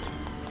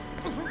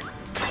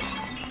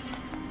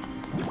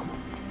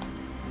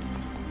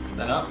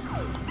 Then up.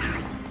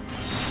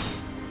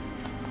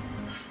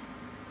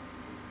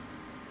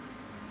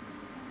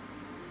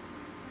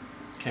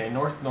 Okay,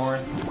 north,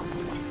 north.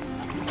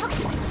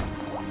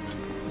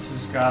 This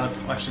has got to...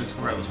 Actually, let's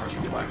grab those hearts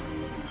real quick.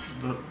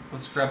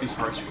 Let's grab these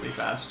hearts really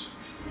fast.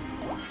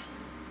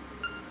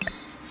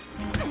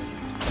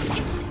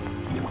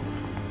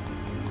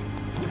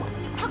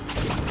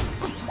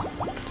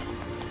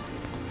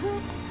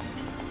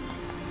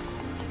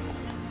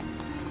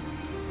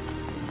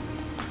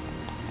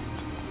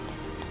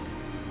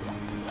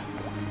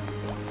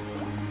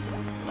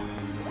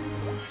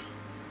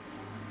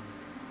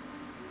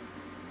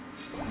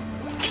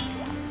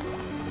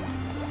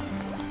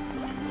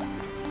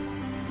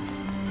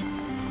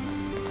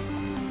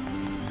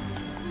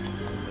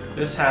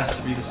 This has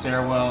to be the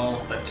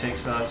stairwell that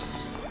takes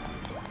us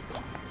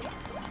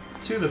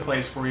to the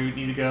place where we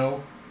need to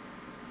go.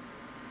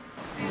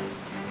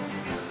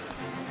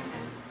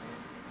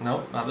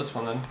 Nope, not this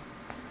one then.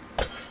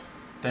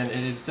 Then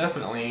it is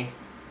definitely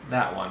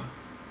that one.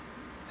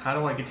 How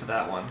do I get to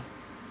that one?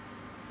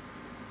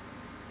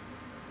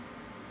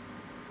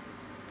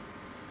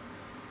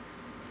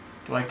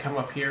 Do I come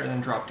up here and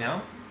then drop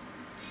down?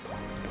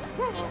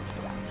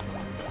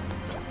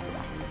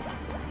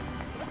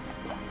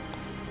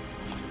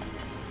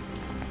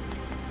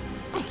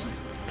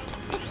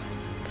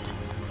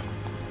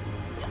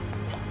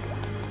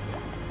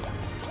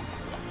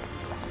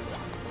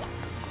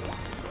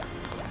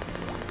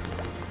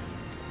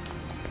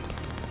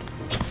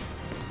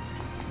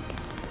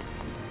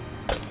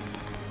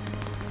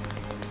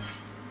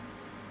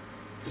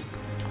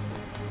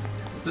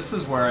 This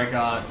is where I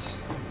got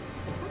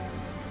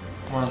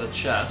one of the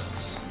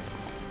chests.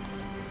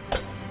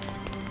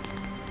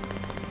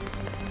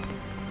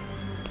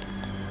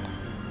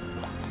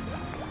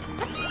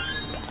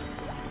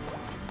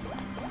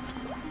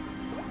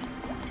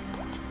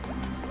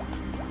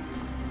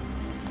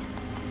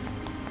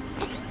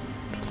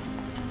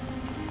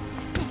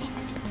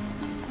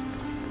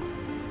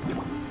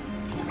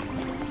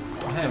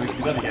 Oh, hey, we can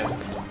do that again.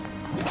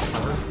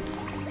 Cover.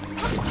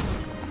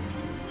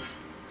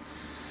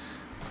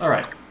 All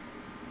right.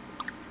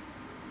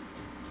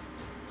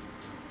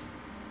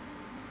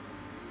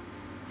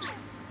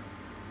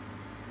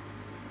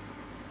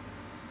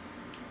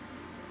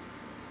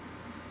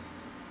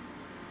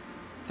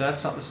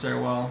 That's not the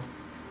stairwell.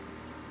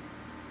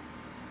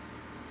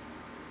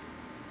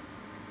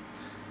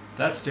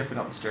 That's definitely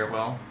not the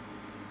stairwell.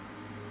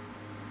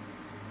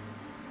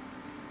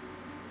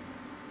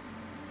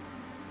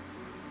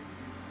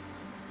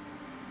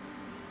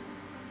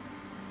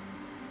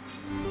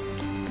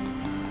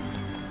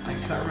 I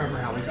can't remember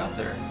how we got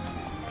there.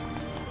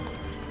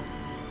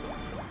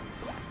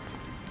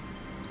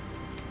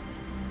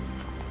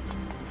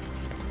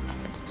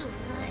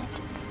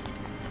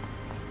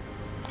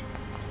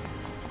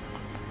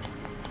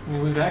 I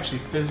mean, we've actually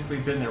physically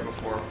been there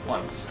before,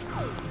 once.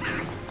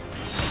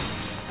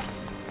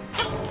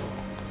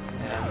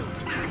 And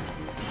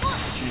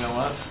you know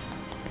what?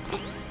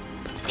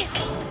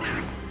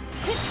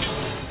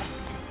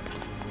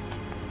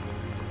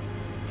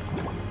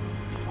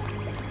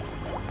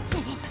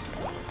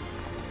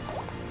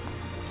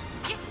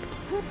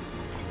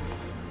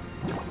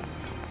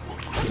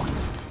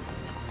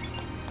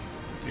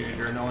 Dude,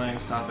 you're annoying,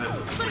 stop it.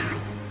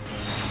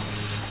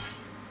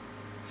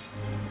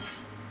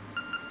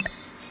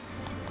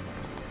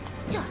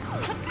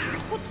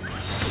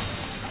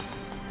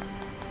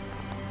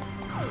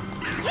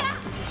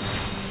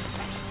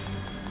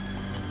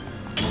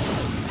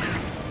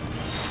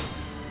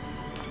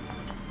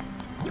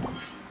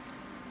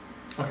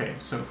 Okay,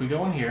 so if we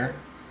go in here,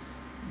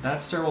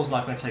 that stairwell's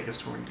not going to take us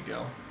to where we need to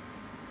go.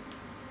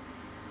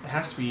 It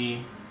has to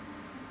be...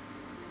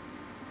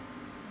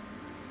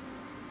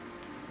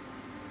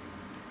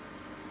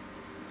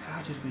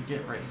 How did we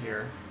get right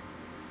here?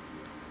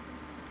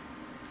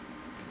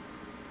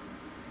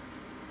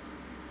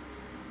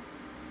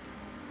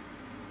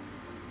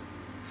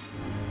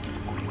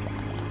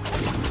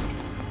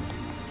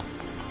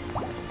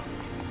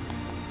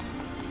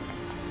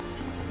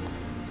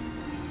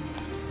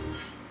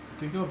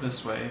 If we go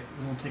this way, it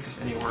doesn't take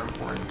us anywhere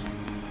important.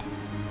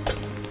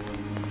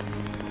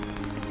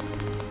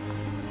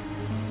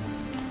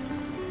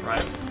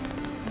 Right.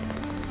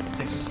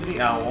 Takes us to the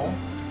owl.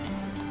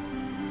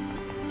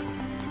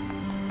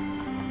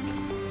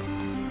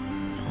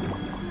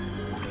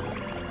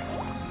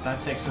 That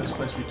takes us to a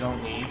place we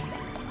don't need.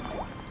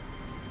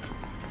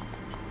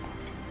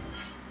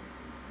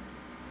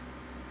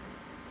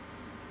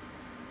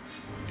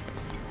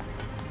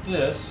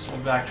 This will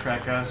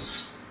backtrack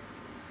us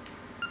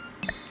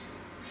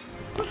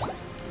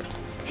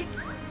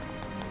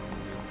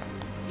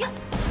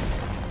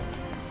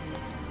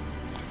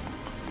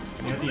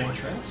near the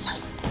entrance.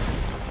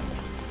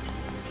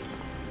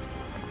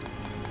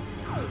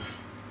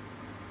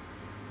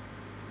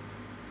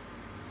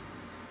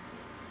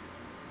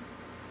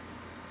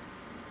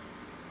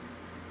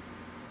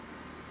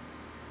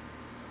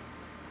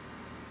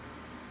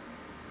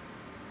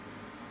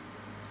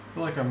 I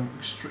feel like I'm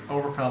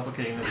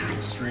overcomplicating this to the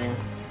extreme.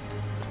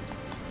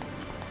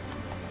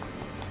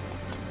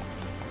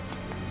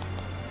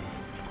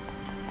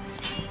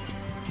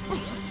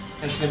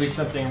 And it's gonna be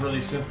something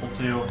really simple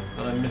too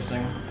that I'm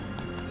missing.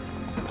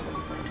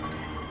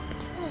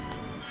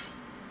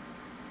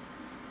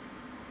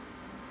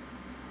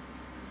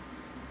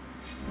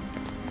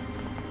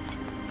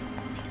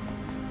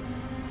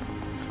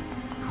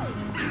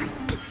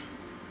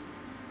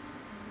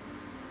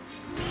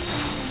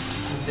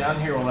 Down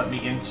here will let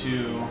me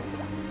into...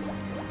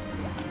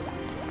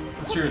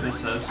 Let's hear what this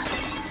says.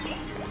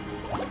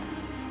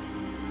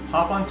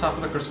 Hop on top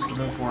of the crystals to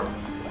move forward.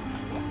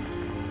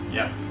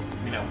 Yeah,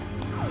 we know.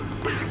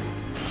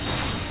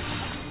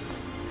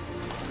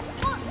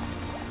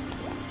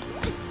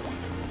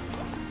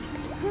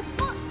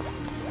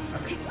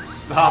 Okay,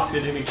 stop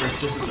hitting me for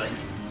just a second.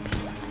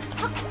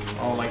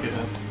 Oh my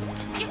goodness.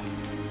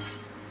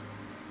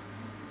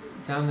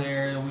 Down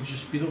there would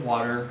just be the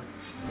water.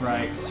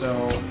 Right,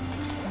 so...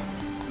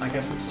 I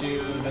guess let's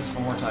do this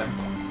one more time.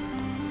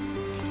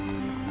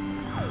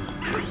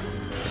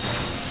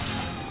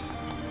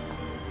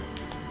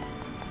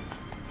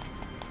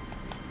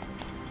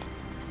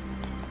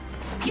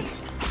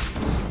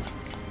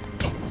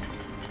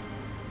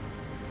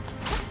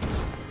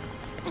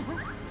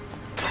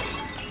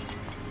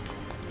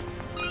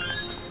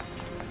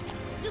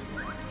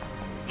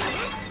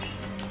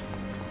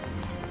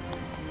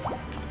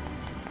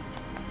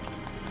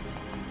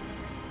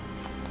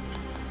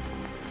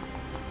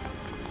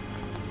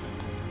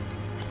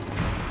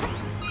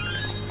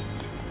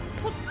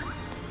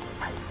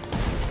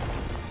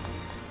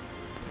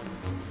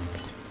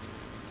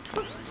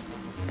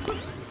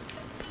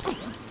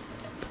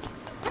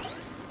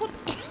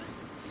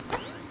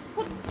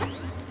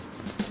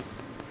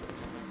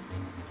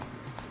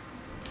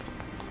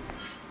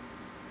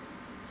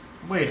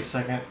 Wait a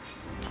second.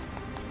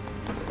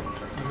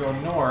 We go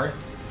north.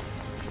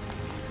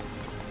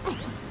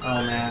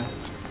 Oh man.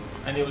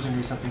 I knew it was gonna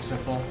be something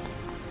simple.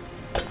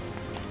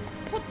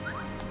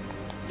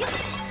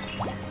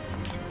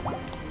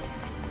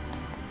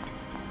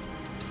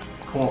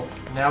 Cool.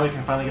 Now we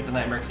can finally get the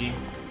nightmare key.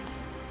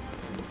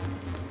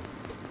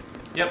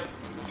 Yep.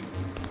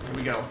 Here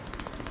we go.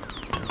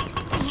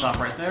 Stop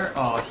right there.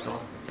 Oh, I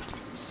still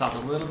stopped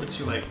a little bit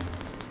too late.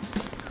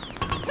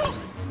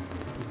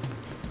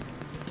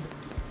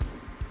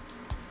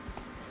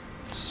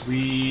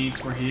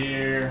 Sweet, we're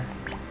here.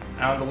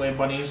 Out of the way,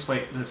 bunnies.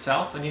 Wait, is it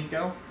south I need to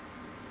go?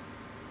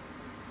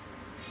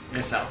 It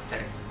is south,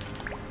 okay.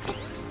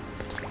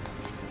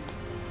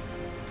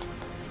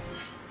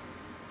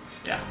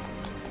 Yeah.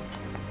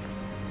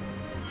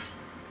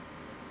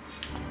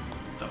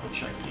 Double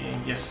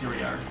checking. Yes, here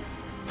we are.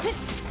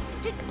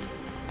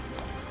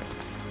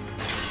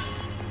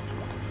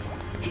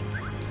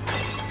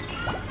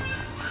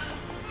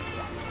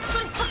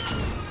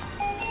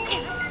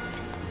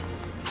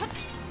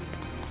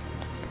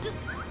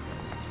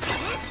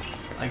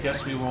 I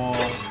guess we will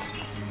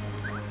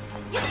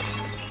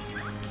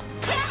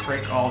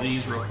break all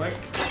these real quick.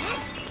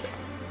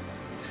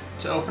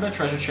 To open a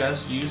treasure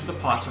chest, use the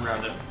pots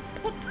around it.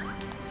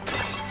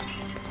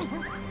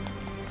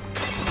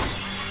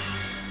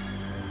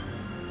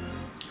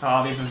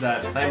 Oh, these is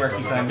that nightmare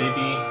key time,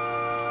 baby.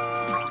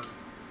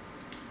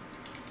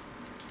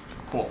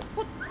 Cool.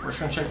 We're just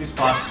gonna check these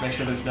pots to make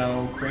sure there's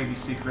no crazy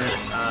secret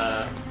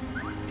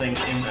thing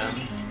in them.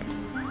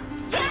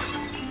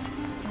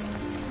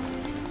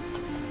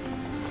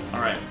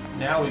 Alright,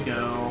 now we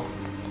go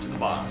to the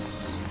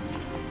boss.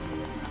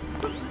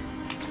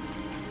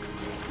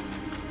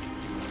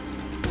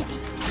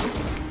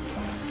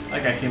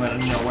 That guy came out of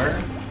nowhere.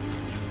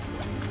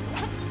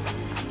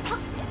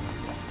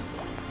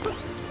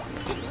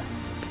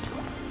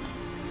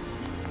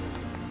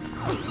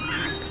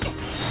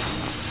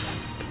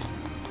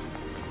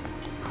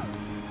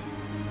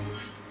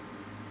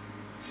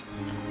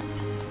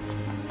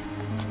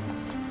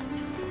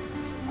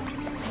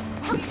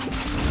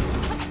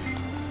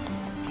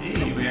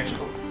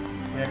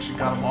 We actually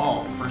got them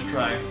all first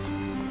try.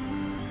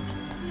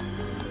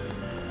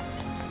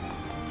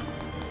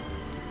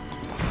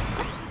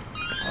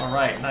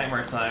 Alright,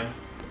 nightmare time.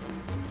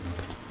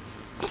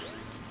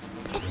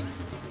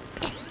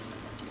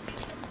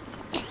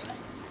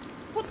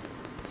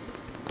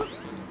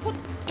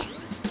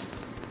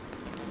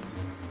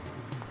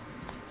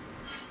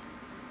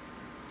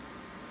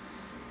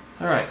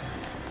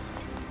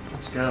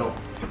 go.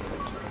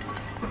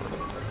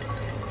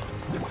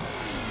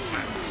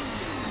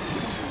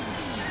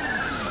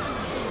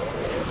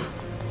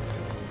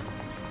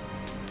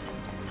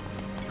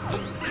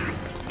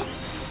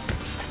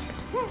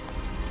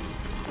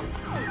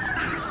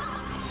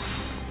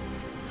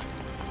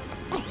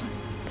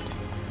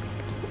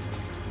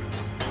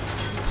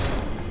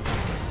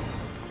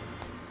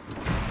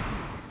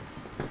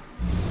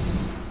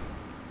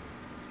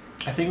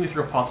 I think we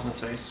threw pots in his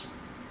face.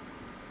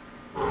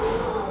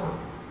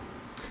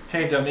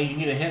 Hey dummy, you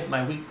need a hint?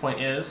 My weak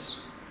point is...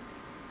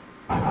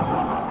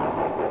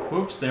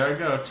 Whoops, there I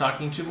go,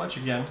 talking too much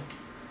again.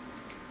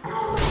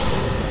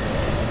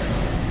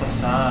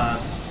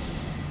 Facade.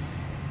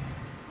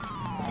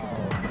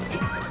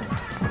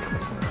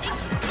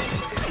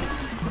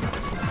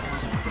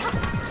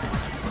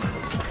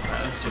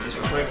 Alright, let's do this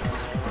real quick.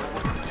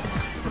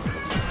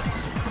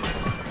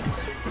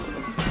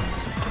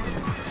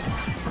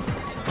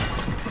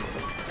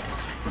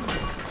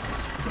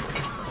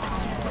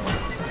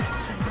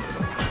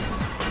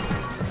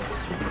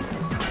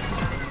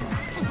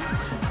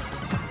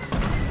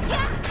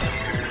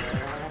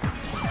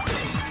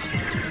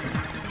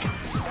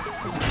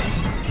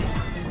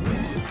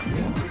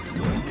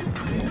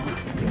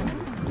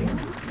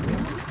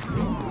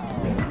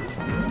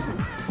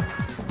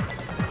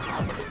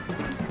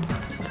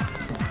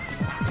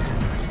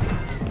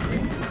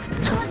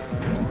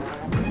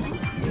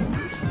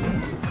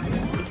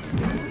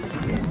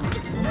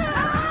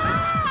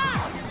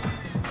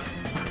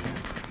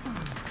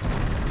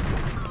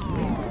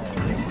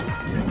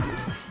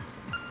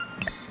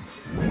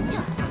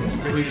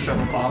 We just drop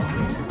a bomb.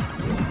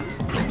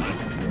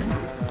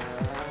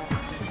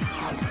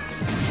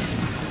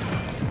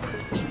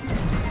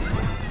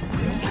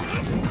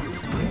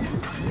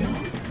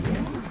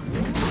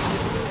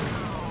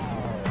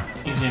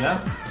 Easy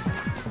enough.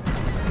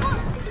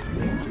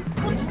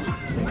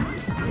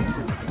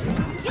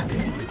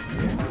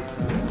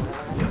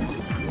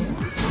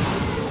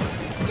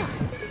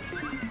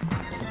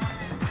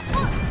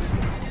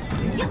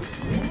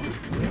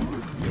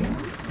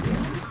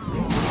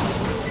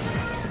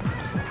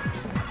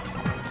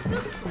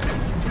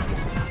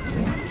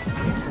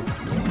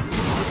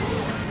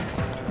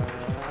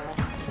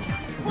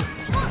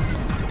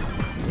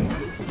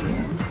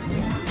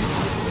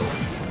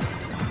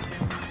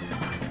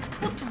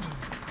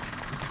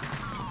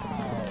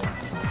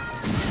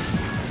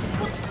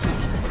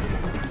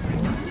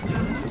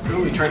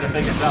 Ooh, he tried to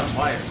fake us out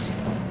twice.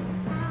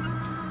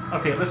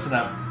 Okay, listen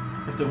up.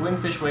 If the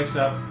windfish wakes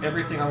up,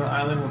 everything on the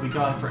island will be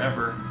gone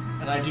forever.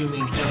 And I do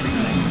mean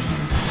everything.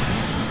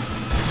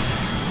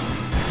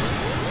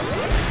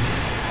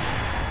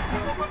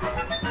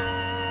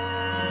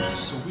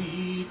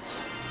 Sweet.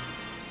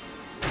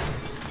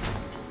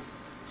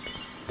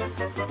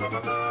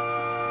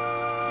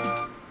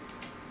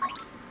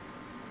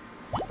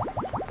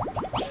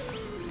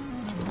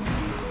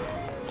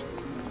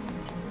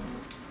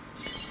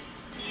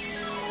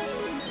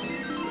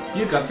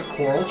 You got the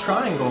coral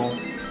triangle.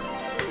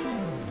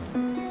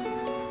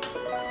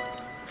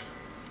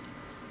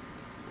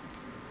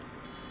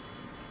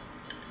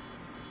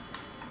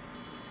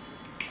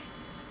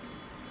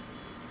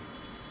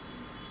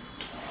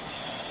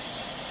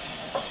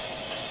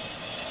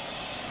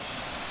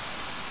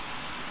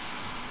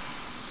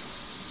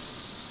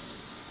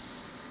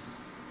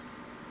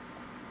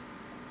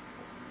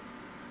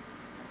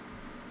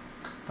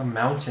 A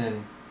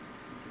mountain.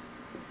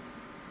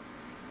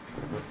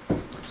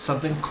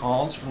 Something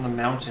calls from the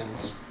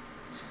mountains.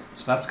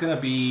 So that's going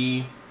to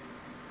be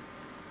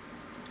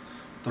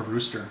the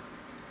rooster.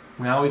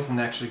 Now we can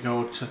actually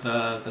go to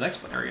the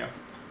next area.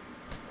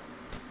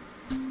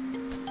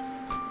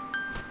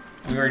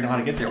 We already know how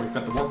to get there. We've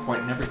got the warp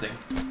point and everything.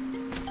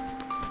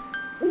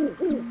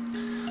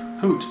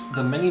 Hoot,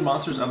 the many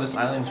monsters of this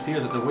island fear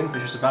that the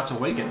windfish is about to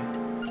awaken.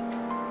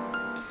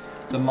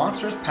 The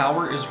monster's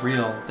power is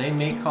real. They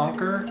may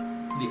conquer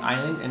the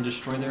island and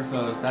destroy their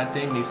foes. That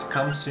day may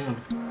come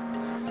soon.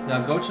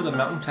 Now go to the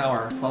mountain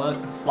tower.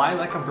 Fly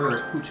like a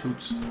bird. Hoot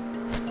hoots.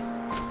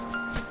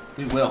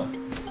 We will.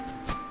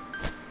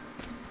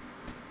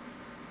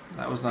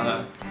 That was not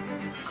a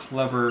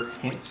clever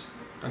hint,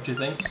 don't you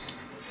think?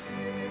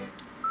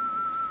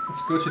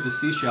 Let's go to the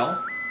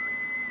seashell.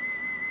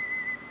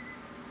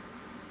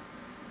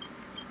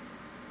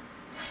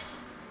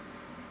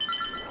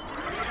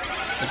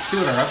 Let's see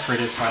what our upgrade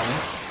is finally.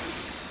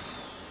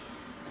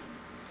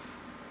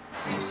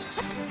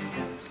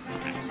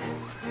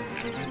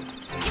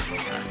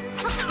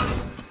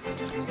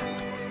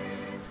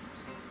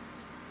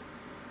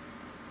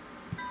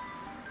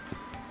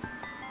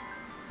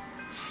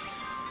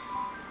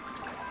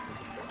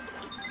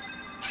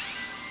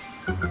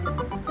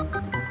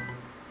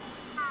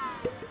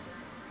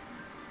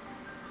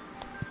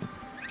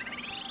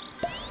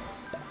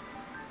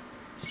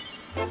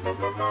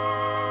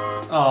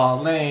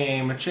 Aw,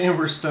 lame. A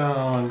chamber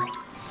stone.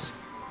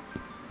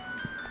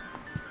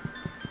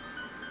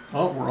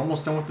 Oh, we're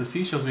almost done with the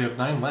seashells. We have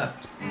 9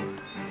 left.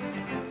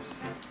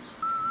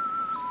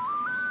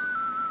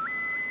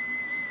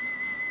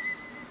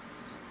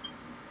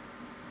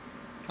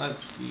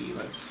 Let's see,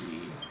 let's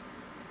see.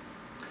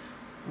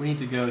 We need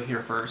to go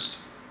here first.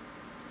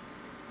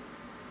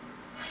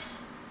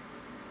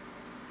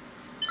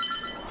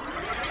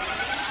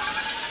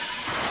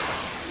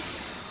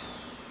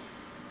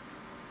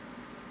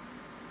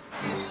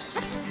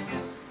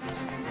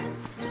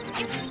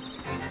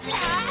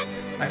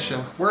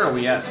 Actually, where are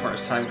we at as far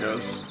as time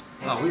goes?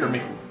 Oh, we are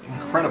making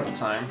incredible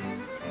time.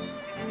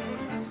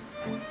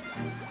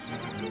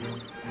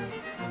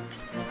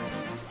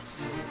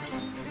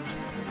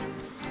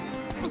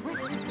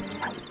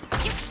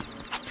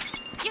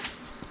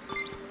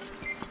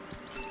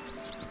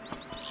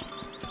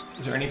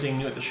 Is there anything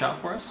new at the shop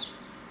for us?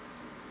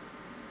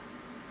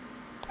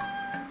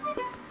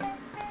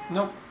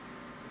 Nope.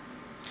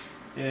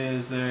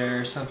 Is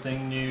there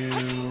something new?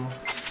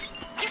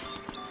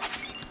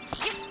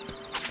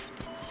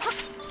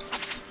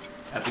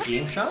 At the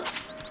game shop?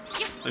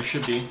 There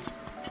should be.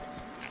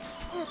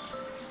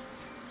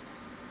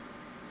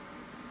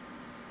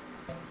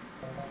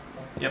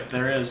 Yep,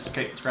 there is.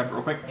 Okay, let's grab it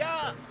real quick.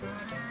 Yeah.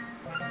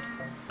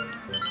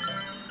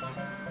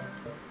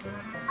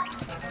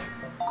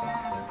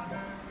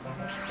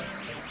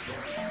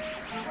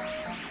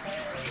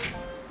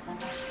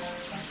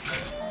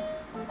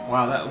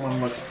 Wow, that one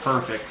looks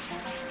perfect.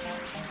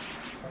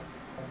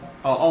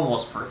 Oh,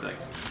 almost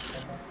perfect.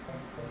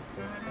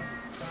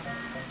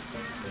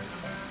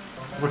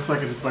 Looks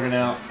like it's bugging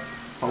out,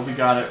 but we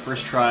got it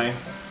first try.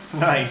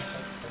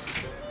 Nice.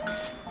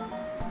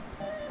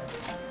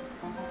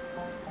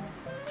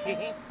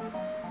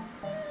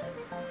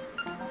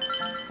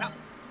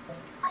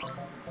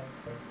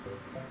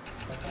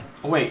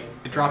 Oh wait,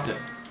 it dropped it.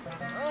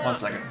 1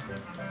 second.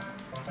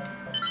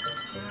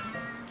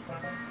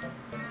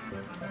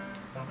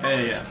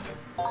 Hey, I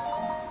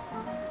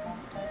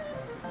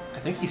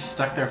think he's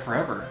stuck there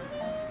forever.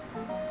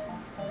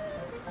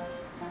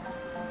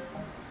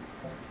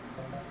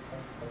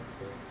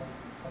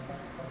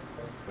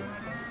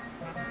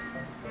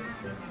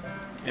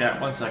 Yeah,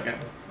 1 second.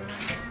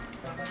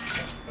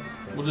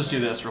 We'll just do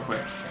this real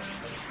quick.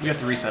 We have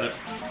to reset it.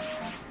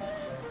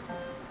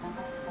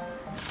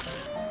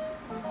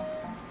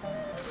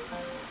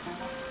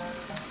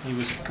 He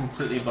was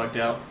completely bugged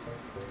out.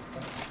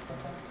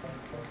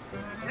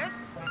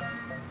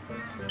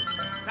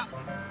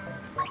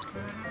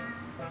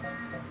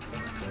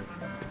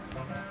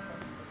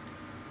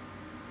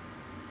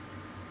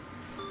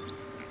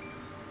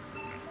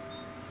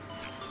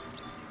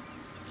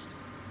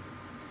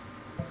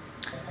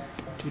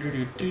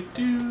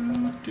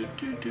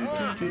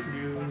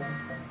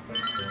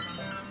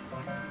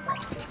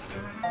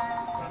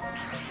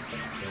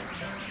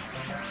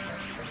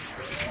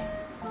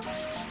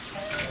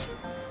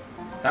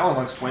 That one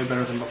looks way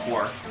better than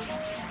before.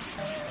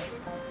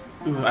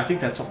 Ooh, I think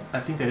that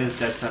is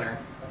dead center.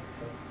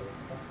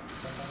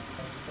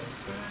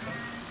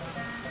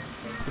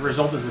 The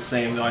result is the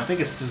same though. I think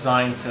it's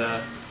designed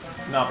to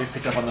not be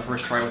picked up on the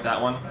first try with that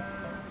one.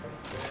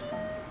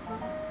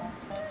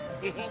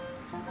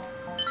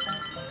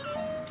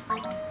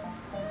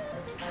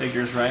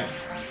 Figures, right?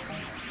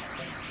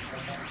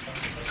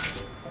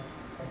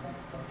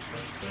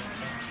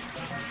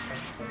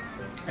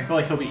 I feel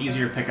like he'll be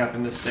easier to pick up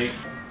in this state.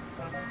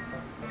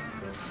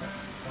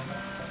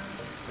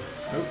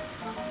 Oop,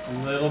 a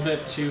little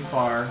bit too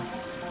far.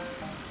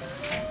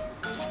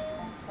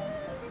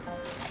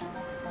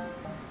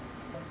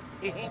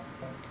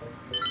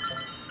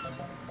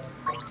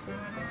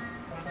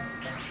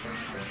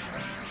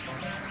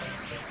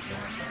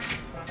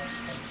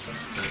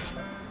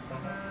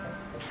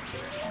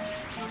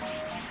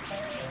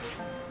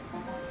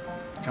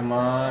 Come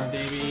on,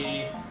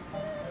 baby.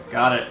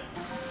 Got it.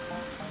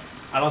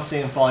 I don't see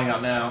him falling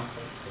out now.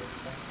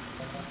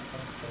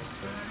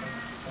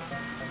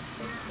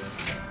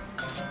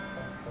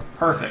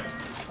 Perfect.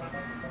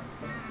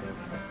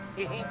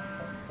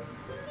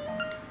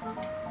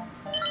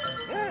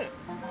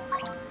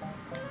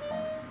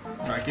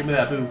 Alright, give me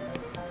that boo.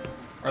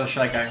 Or the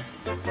shy guy.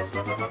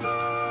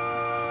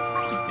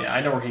 Yeah,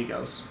 I know where he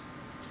goes.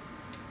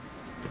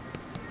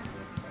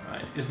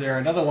 Alright, is there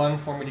another one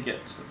for me to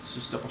get? So let's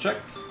just double check.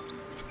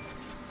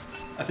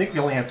 I think we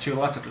only have 2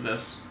 left after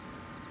this.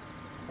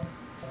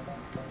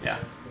 Yeah.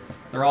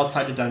 They're all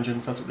tied to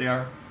dungeons, that's what they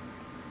are.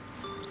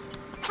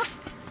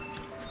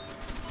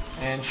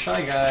 And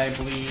Shy Guy, I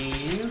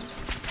believe.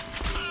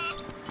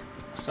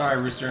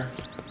 Sorry, Rooster.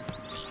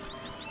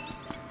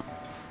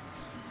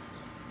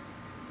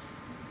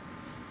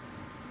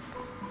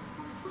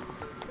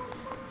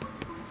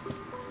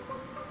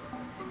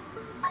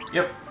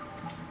 Yep.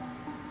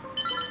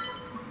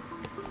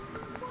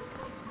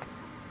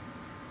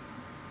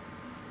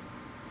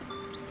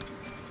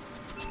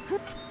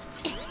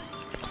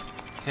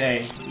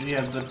 Okay, we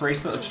have the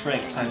Bracelet of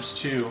Strength times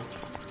 2.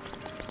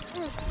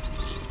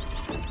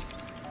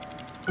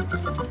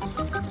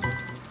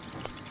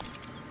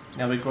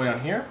 Now we go down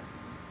here.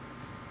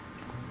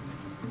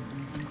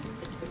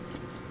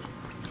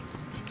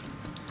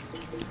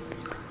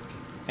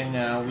 And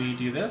now we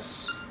do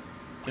this.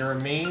 There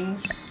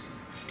remains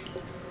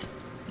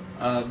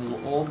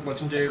The old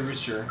legendary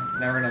rooster.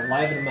 Now we're gonna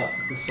liven him up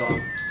with this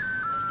song.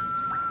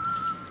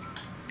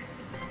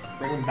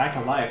 Bring him back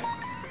to life.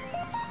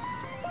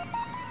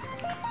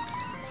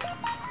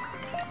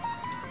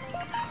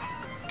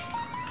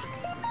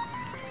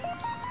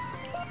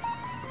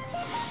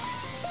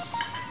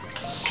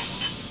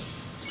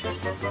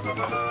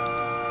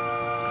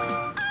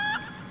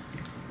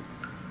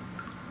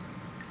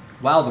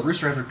 Wow, the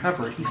rooster has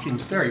recovered. He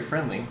seems very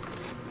friendly.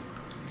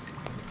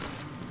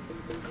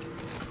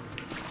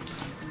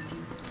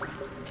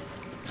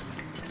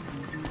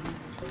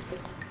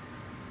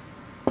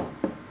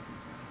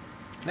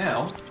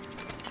 Now,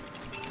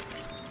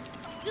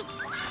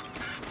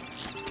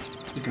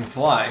 you can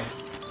fly.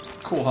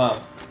 Cool, huh?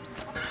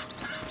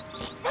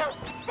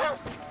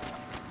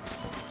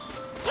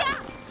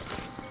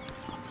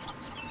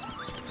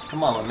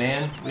 Come on, my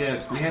man. We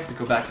have to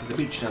go back to the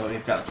beach now that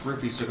we've got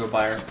rupees to go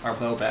buy our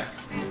bow back.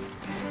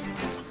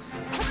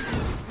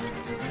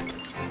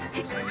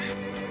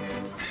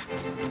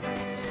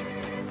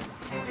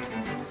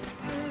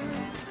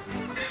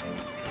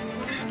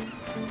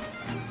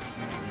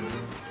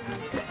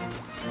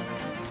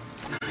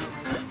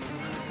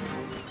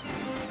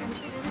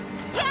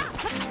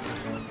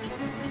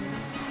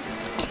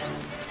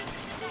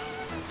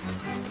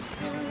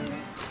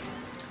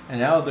 And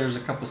now there's a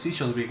couple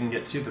seashells we can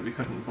get too that we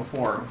couldn't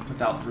before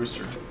without the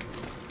rooster.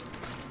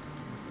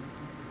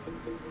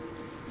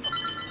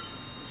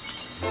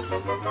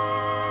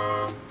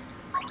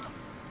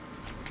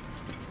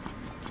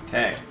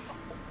 Okay.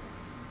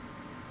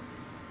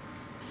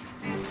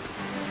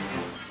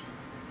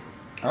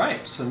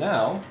 Alright, so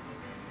now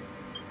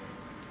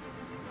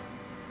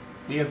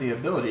we have the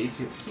ability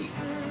to keep.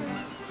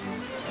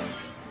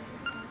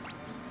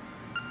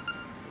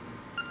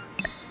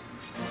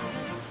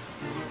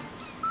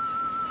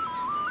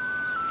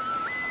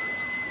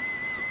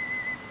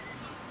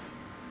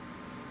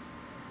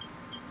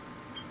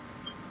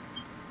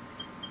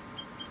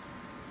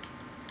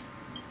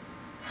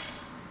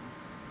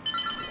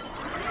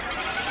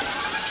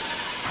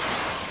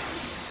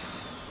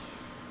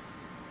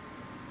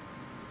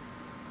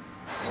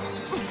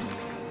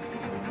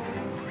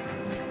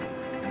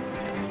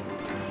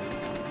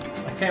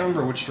 I can't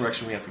remember which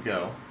direction we have to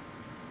go.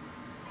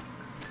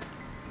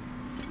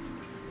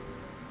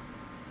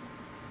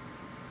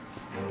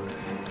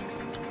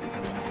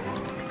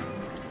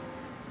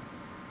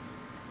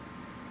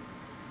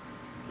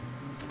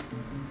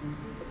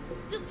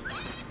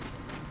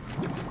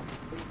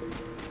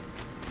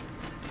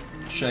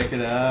 Check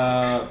it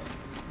out.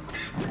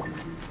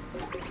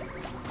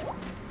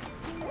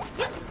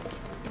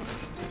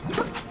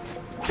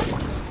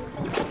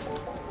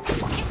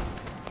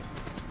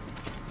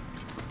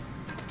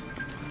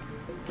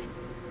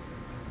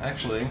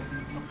 Actually,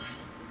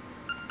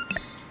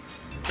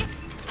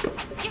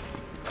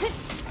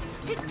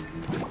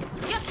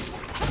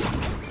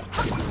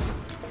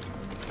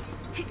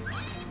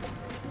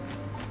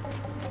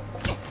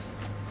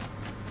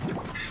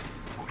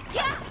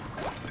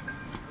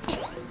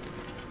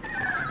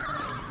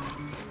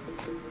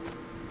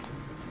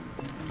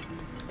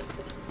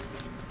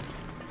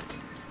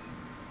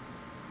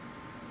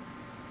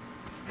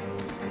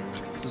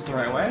 is this the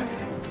right way?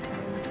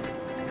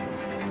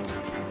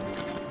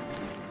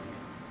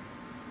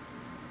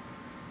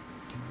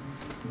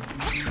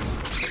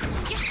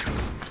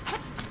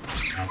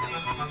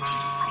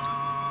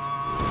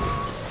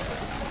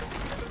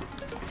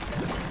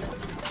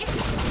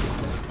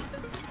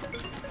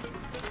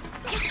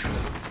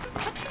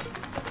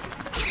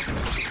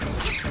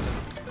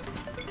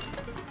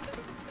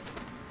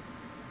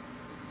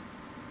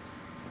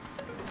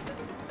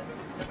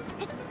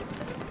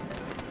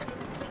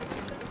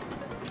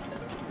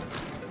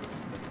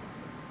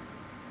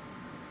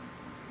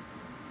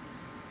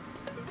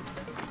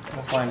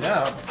 We'll find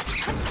out.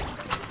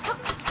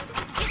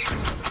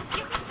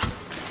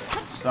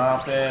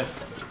 Stop it.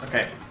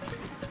 Okay.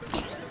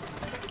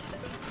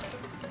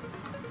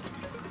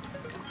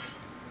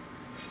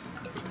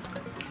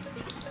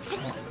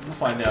 We'll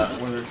find out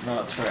whether or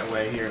not it's the right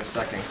way here in a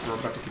second, because we're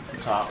about to get to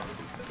the top.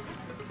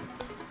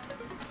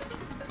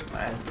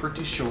 I'm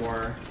pretty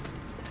sure.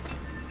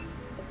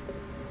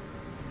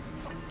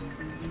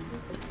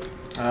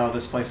 Oh,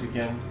 this place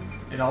again.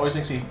 It always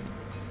makes me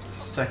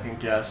second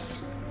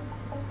guess.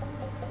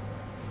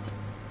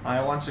 I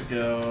want to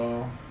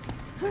go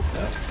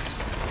this.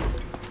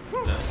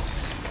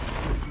 This.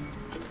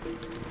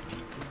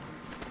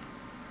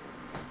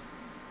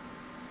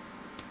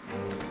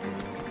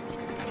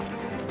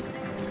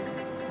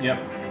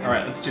 Yep.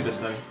 Alright, let's do this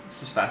then.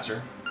 This is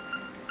faster.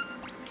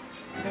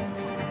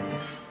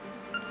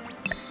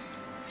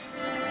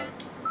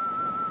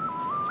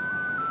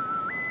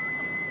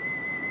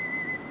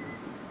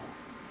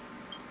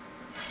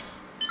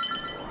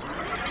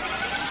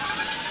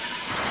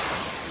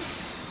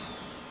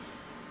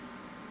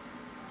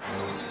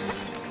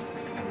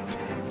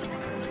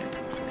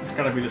 It's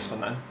gotta be this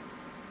one then.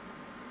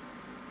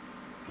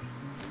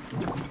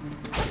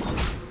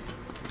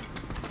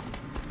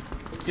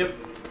 Yep.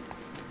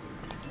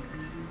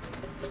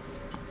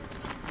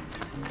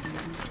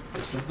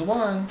 This is the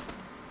one.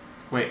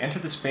 Wait, enter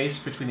the space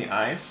between the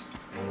eyes?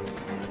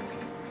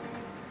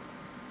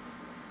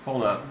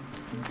 Hold up.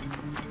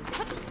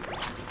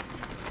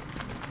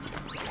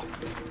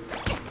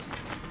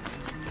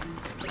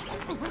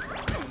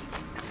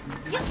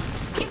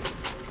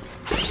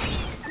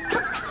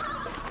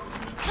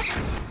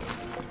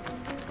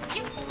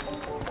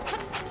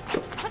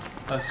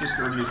 Let's just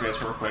get rid of these guys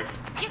real quick.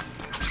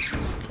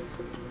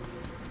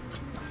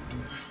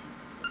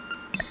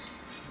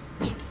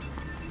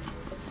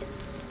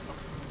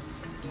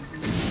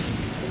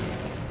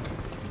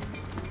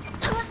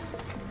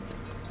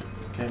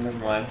 Okay, never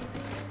mind.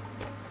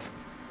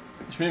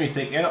 Which made me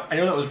think, I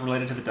know that was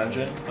related to the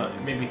dungeon, but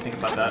it made me think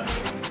about that.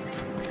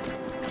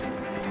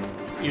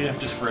 Even if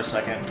just for a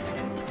second.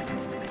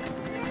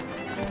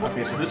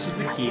 Okay, so this is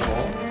the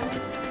keyhole.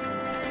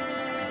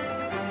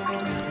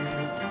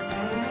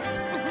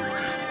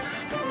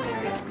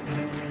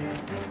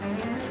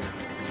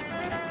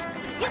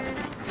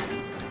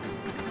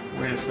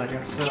 Wait a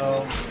second,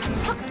 so...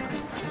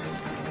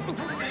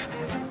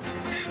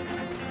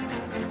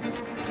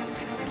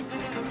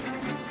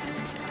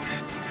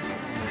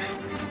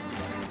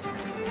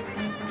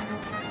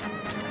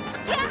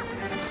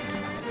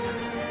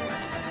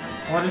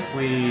 What if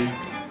we...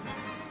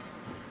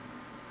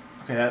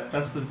 Okay,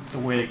 that's the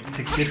way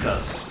to get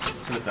us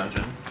to the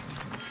dungeon.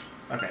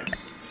 Okay,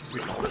 let's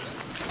get going.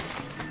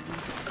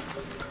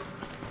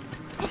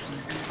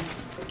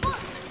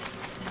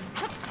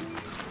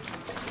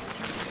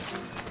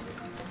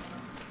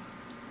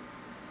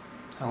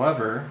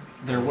 However,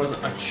 there was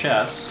a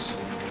chest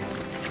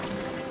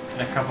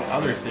and a couple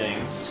other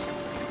things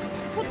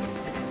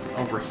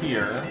over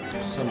here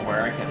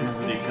somewhere. I can't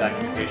remember the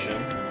exact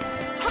location.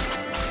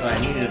 But I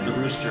needed the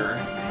rooster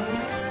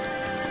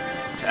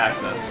to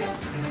access.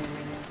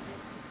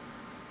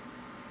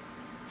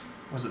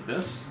 Was it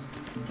this?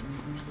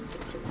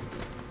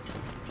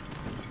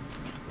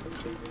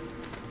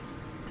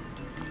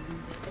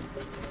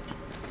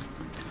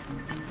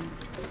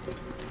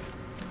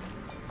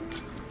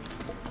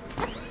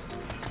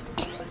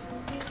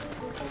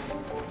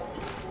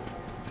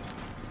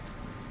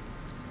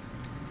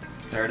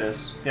 There it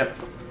is. Yep.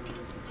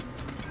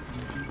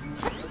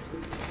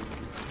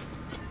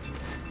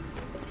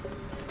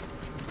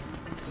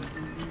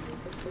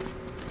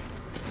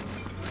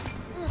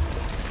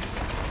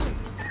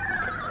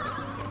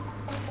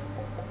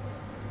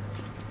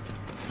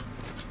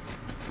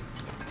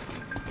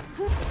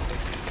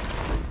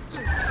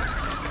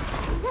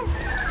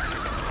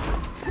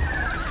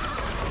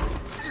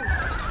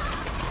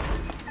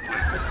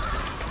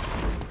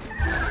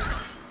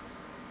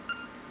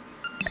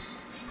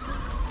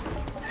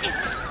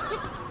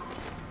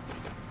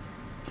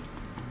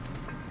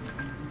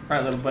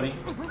 Alright, little buddy.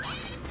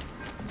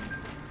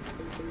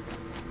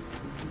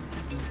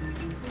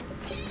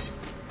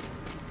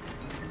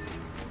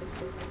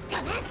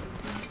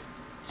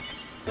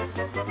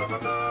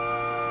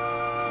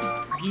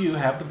 You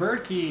have the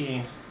bird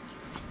key.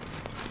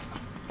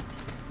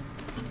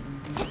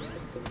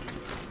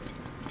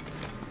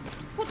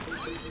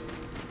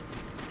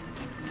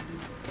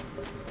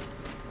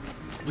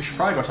 We should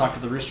probably go talk to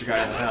the rooster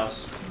guy in the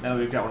house, now that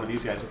we've got one of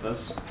these guys with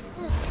us.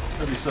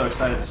 I'd be so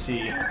excited to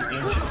see the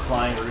ancient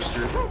flying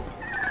rooster.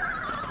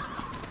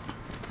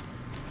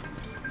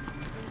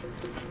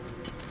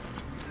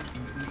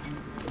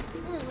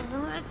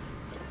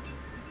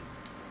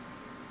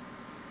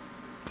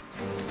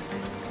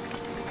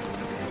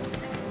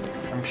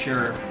 I'm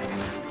sure.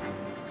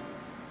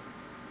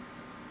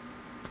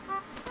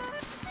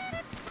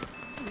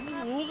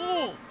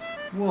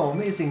 Whoa,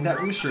 amazing,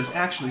 that rooster is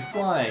actually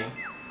flying.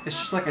 It's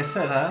just like I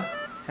said, huh?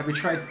 Have you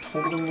tried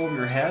holding him over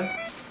your head?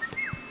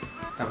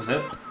 That was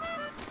it?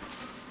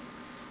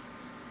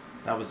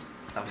 That was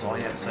all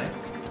you had to say?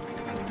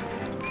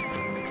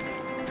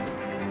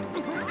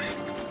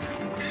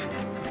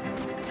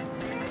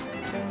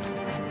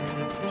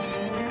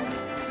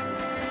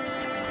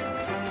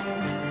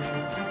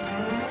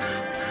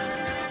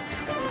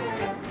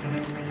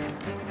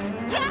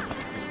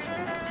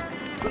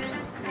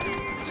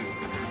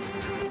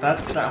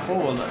 That's that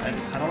hole.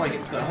 How do I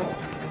get to that hole?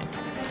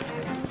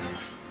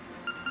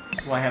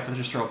 Do I have to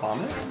just throw a bomb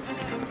in it?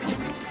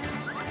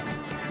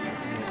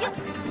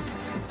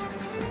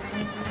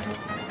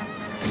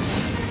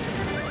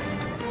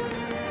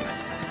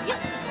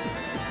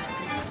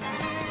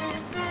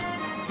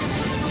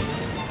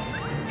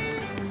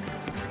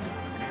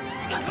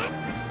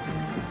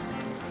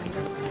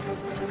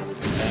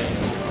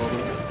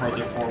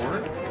 Further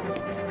forward.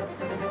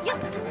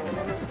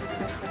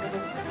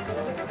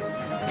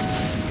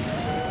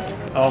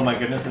 Oh my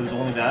goodness, it was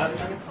only that?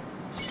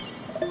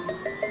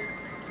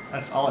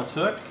 That's all it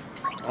took?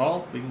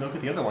 Well, we can look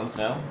at the other ones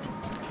now.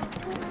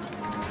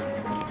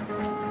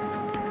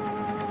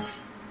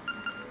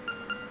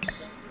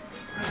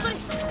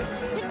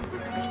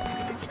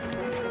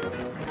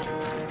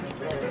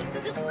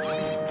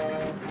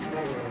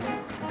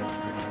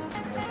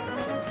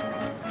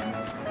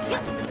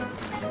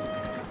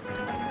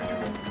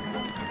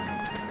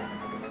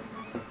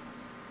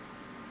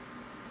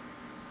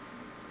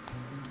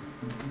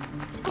 I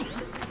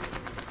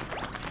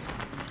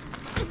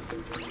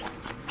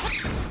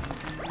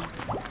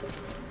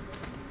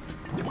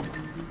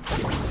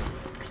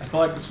feel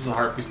like this was a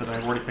heart piece that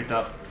I've already picked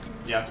up.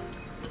 Yeah.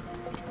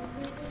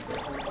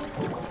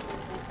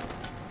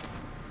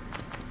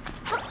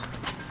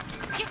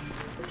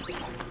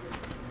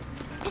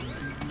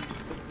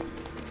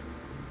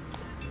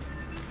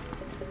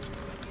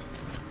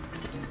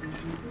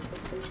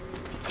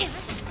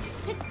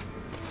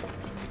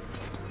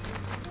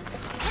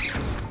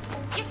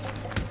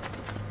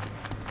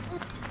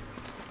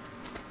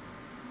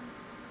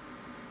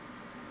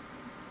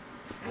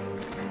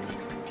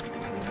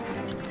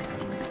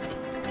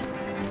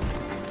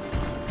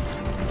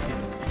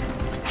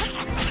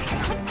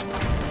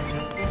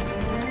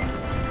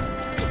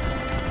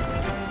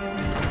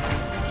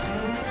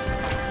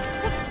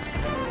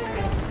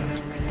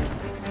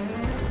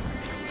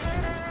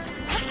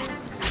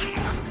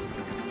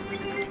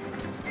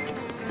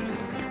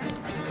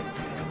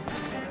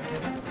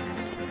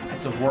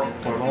 It's a warp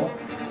portal.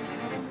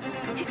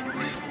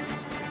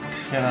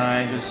 Can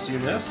I just do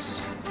this?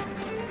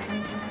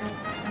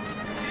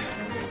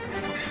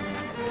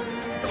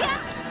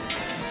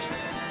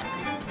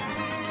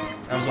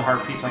 That was a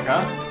heart piece I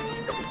got.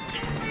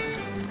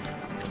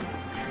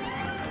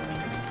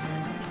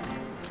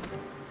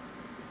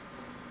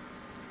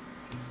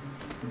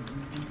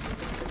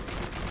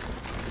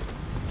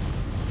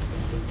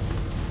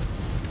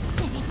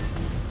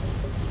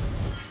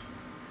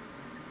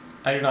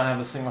 I do not have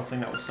a single thing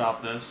that would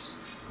stop this.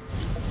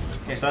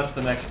 Okay, so that's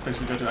the next place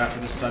we go to after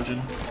this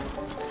dungeon.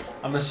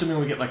 I'm assuming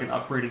we get like an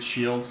upgraded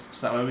shield,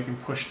 so that way we can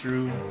push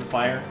through the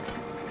fire.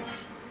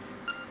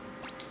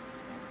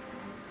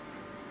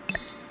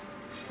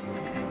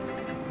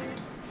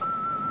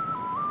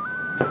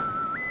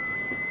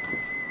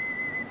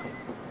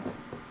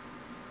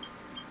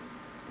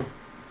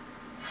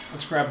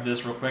 Let's grab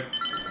this real quick.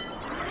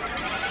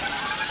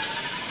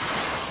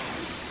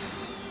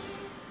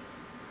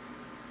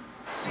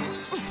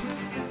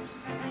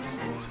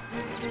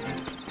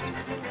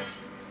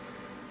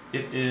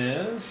 It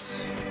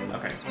is...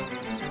 okay.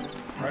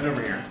 Right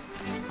over here.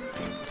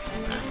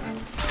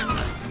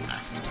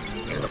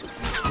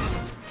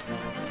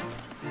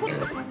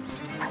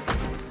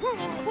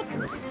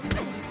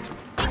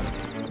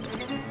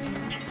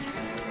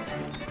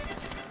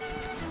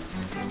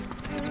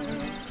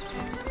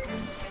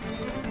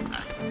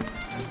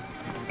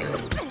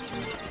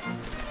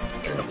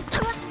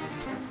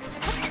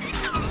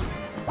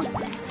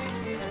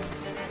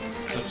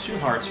 So 2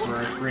 hearts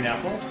for a green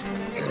apple.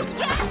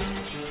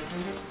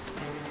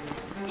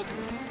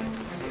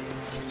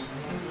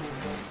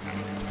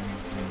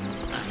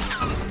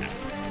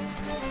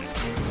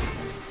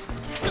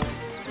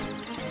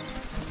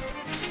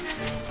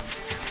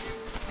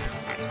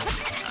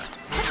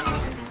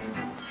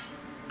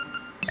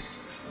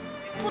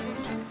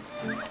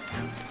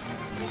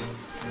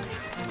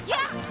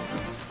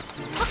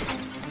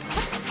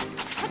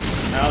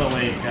 Out of the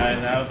way,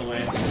 guys, out of the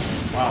way.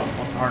 Wow,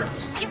 lots of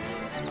hearts.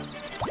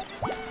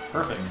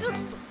 Perfect.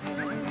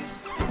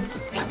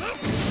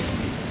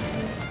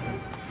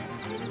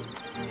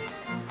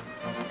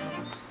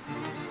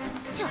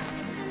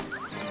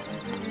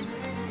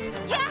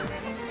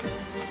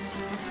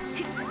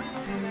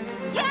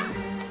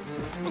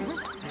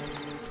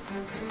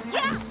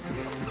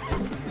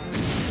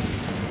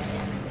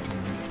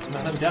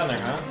 Nothing down there,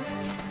 huh?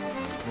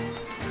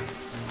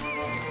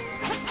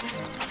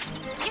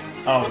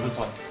 Oh, it's this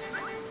one.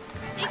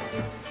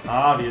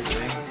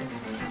 Obviously.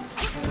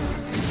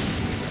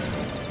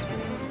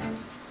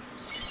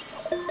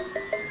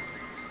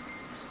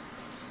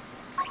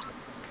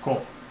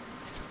 Cool.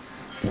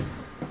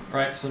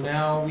 Alright, so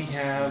now we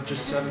have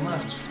just 7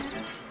 left.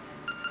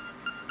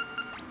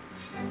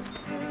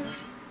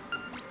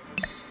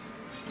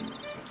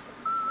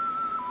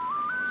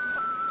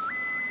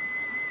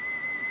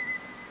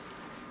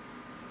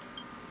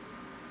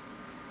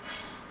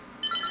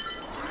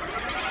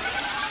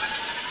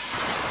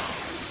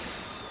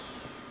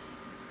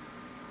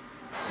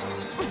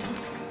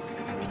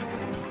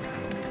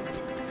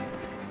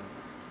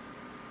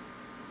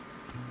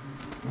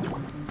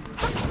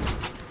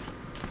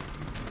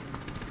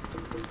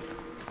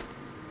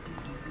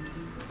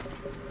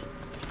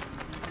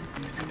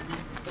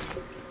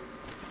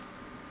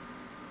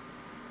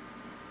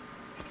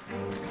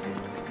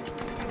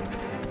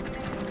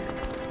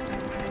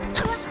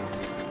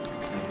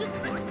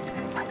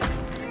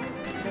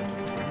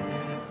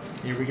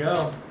 Here we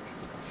go.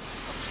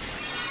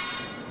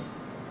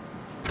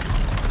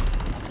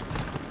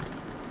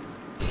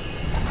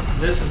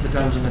 This is the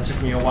dungeon that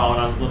took me a while when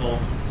I was little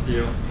to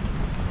do.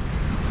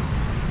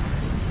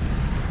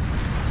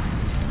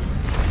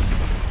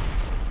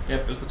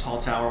 Yep, it was the tall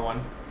tower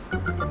one.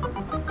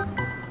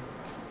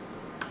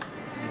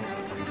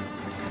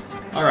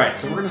 Alright,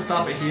 so we're going to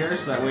stop it here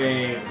so that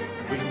way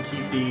we can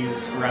keep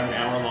these around an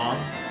hour long.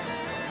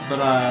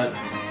 But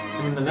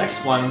in the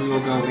next one we will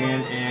go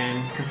in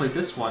and complete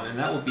this one, and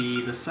that will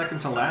be the second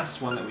to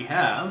last one that we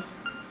have.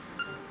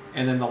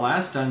 And then the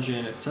last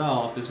dungeon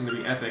itself is going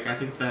to be epic. I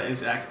think that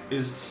is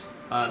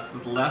to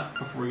the left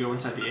before we go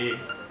inside the egg.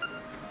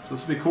 So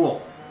this will be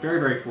cool. Very,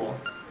 very cool.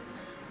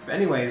 But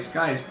anyways,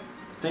 guys,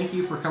 thank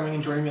you for coming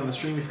and joining me on the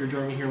stream. If you're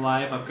joining me here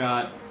live, I've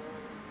got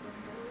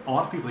a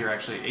lot of people here,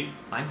 actually. 8,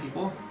 9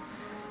 people.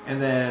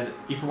 And then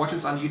if you're watching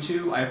this on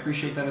YouTube, I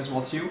appreciate that as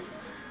well, too.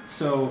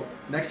 So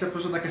next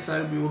episode, like I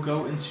said, we will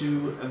go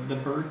into the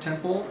bird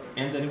temple,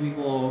 and then we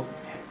will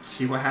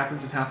see what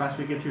happens and how fast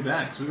we get through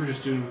that.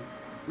 Because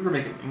we were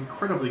making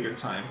incredibly good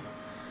time.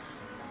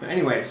 But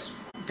anyways,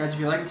 guys, if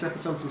you like this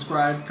episode,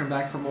 subscribe, come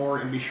back for more,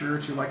 and be sure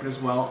to like it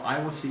as well. I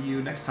will see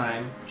you next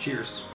time. Cheers.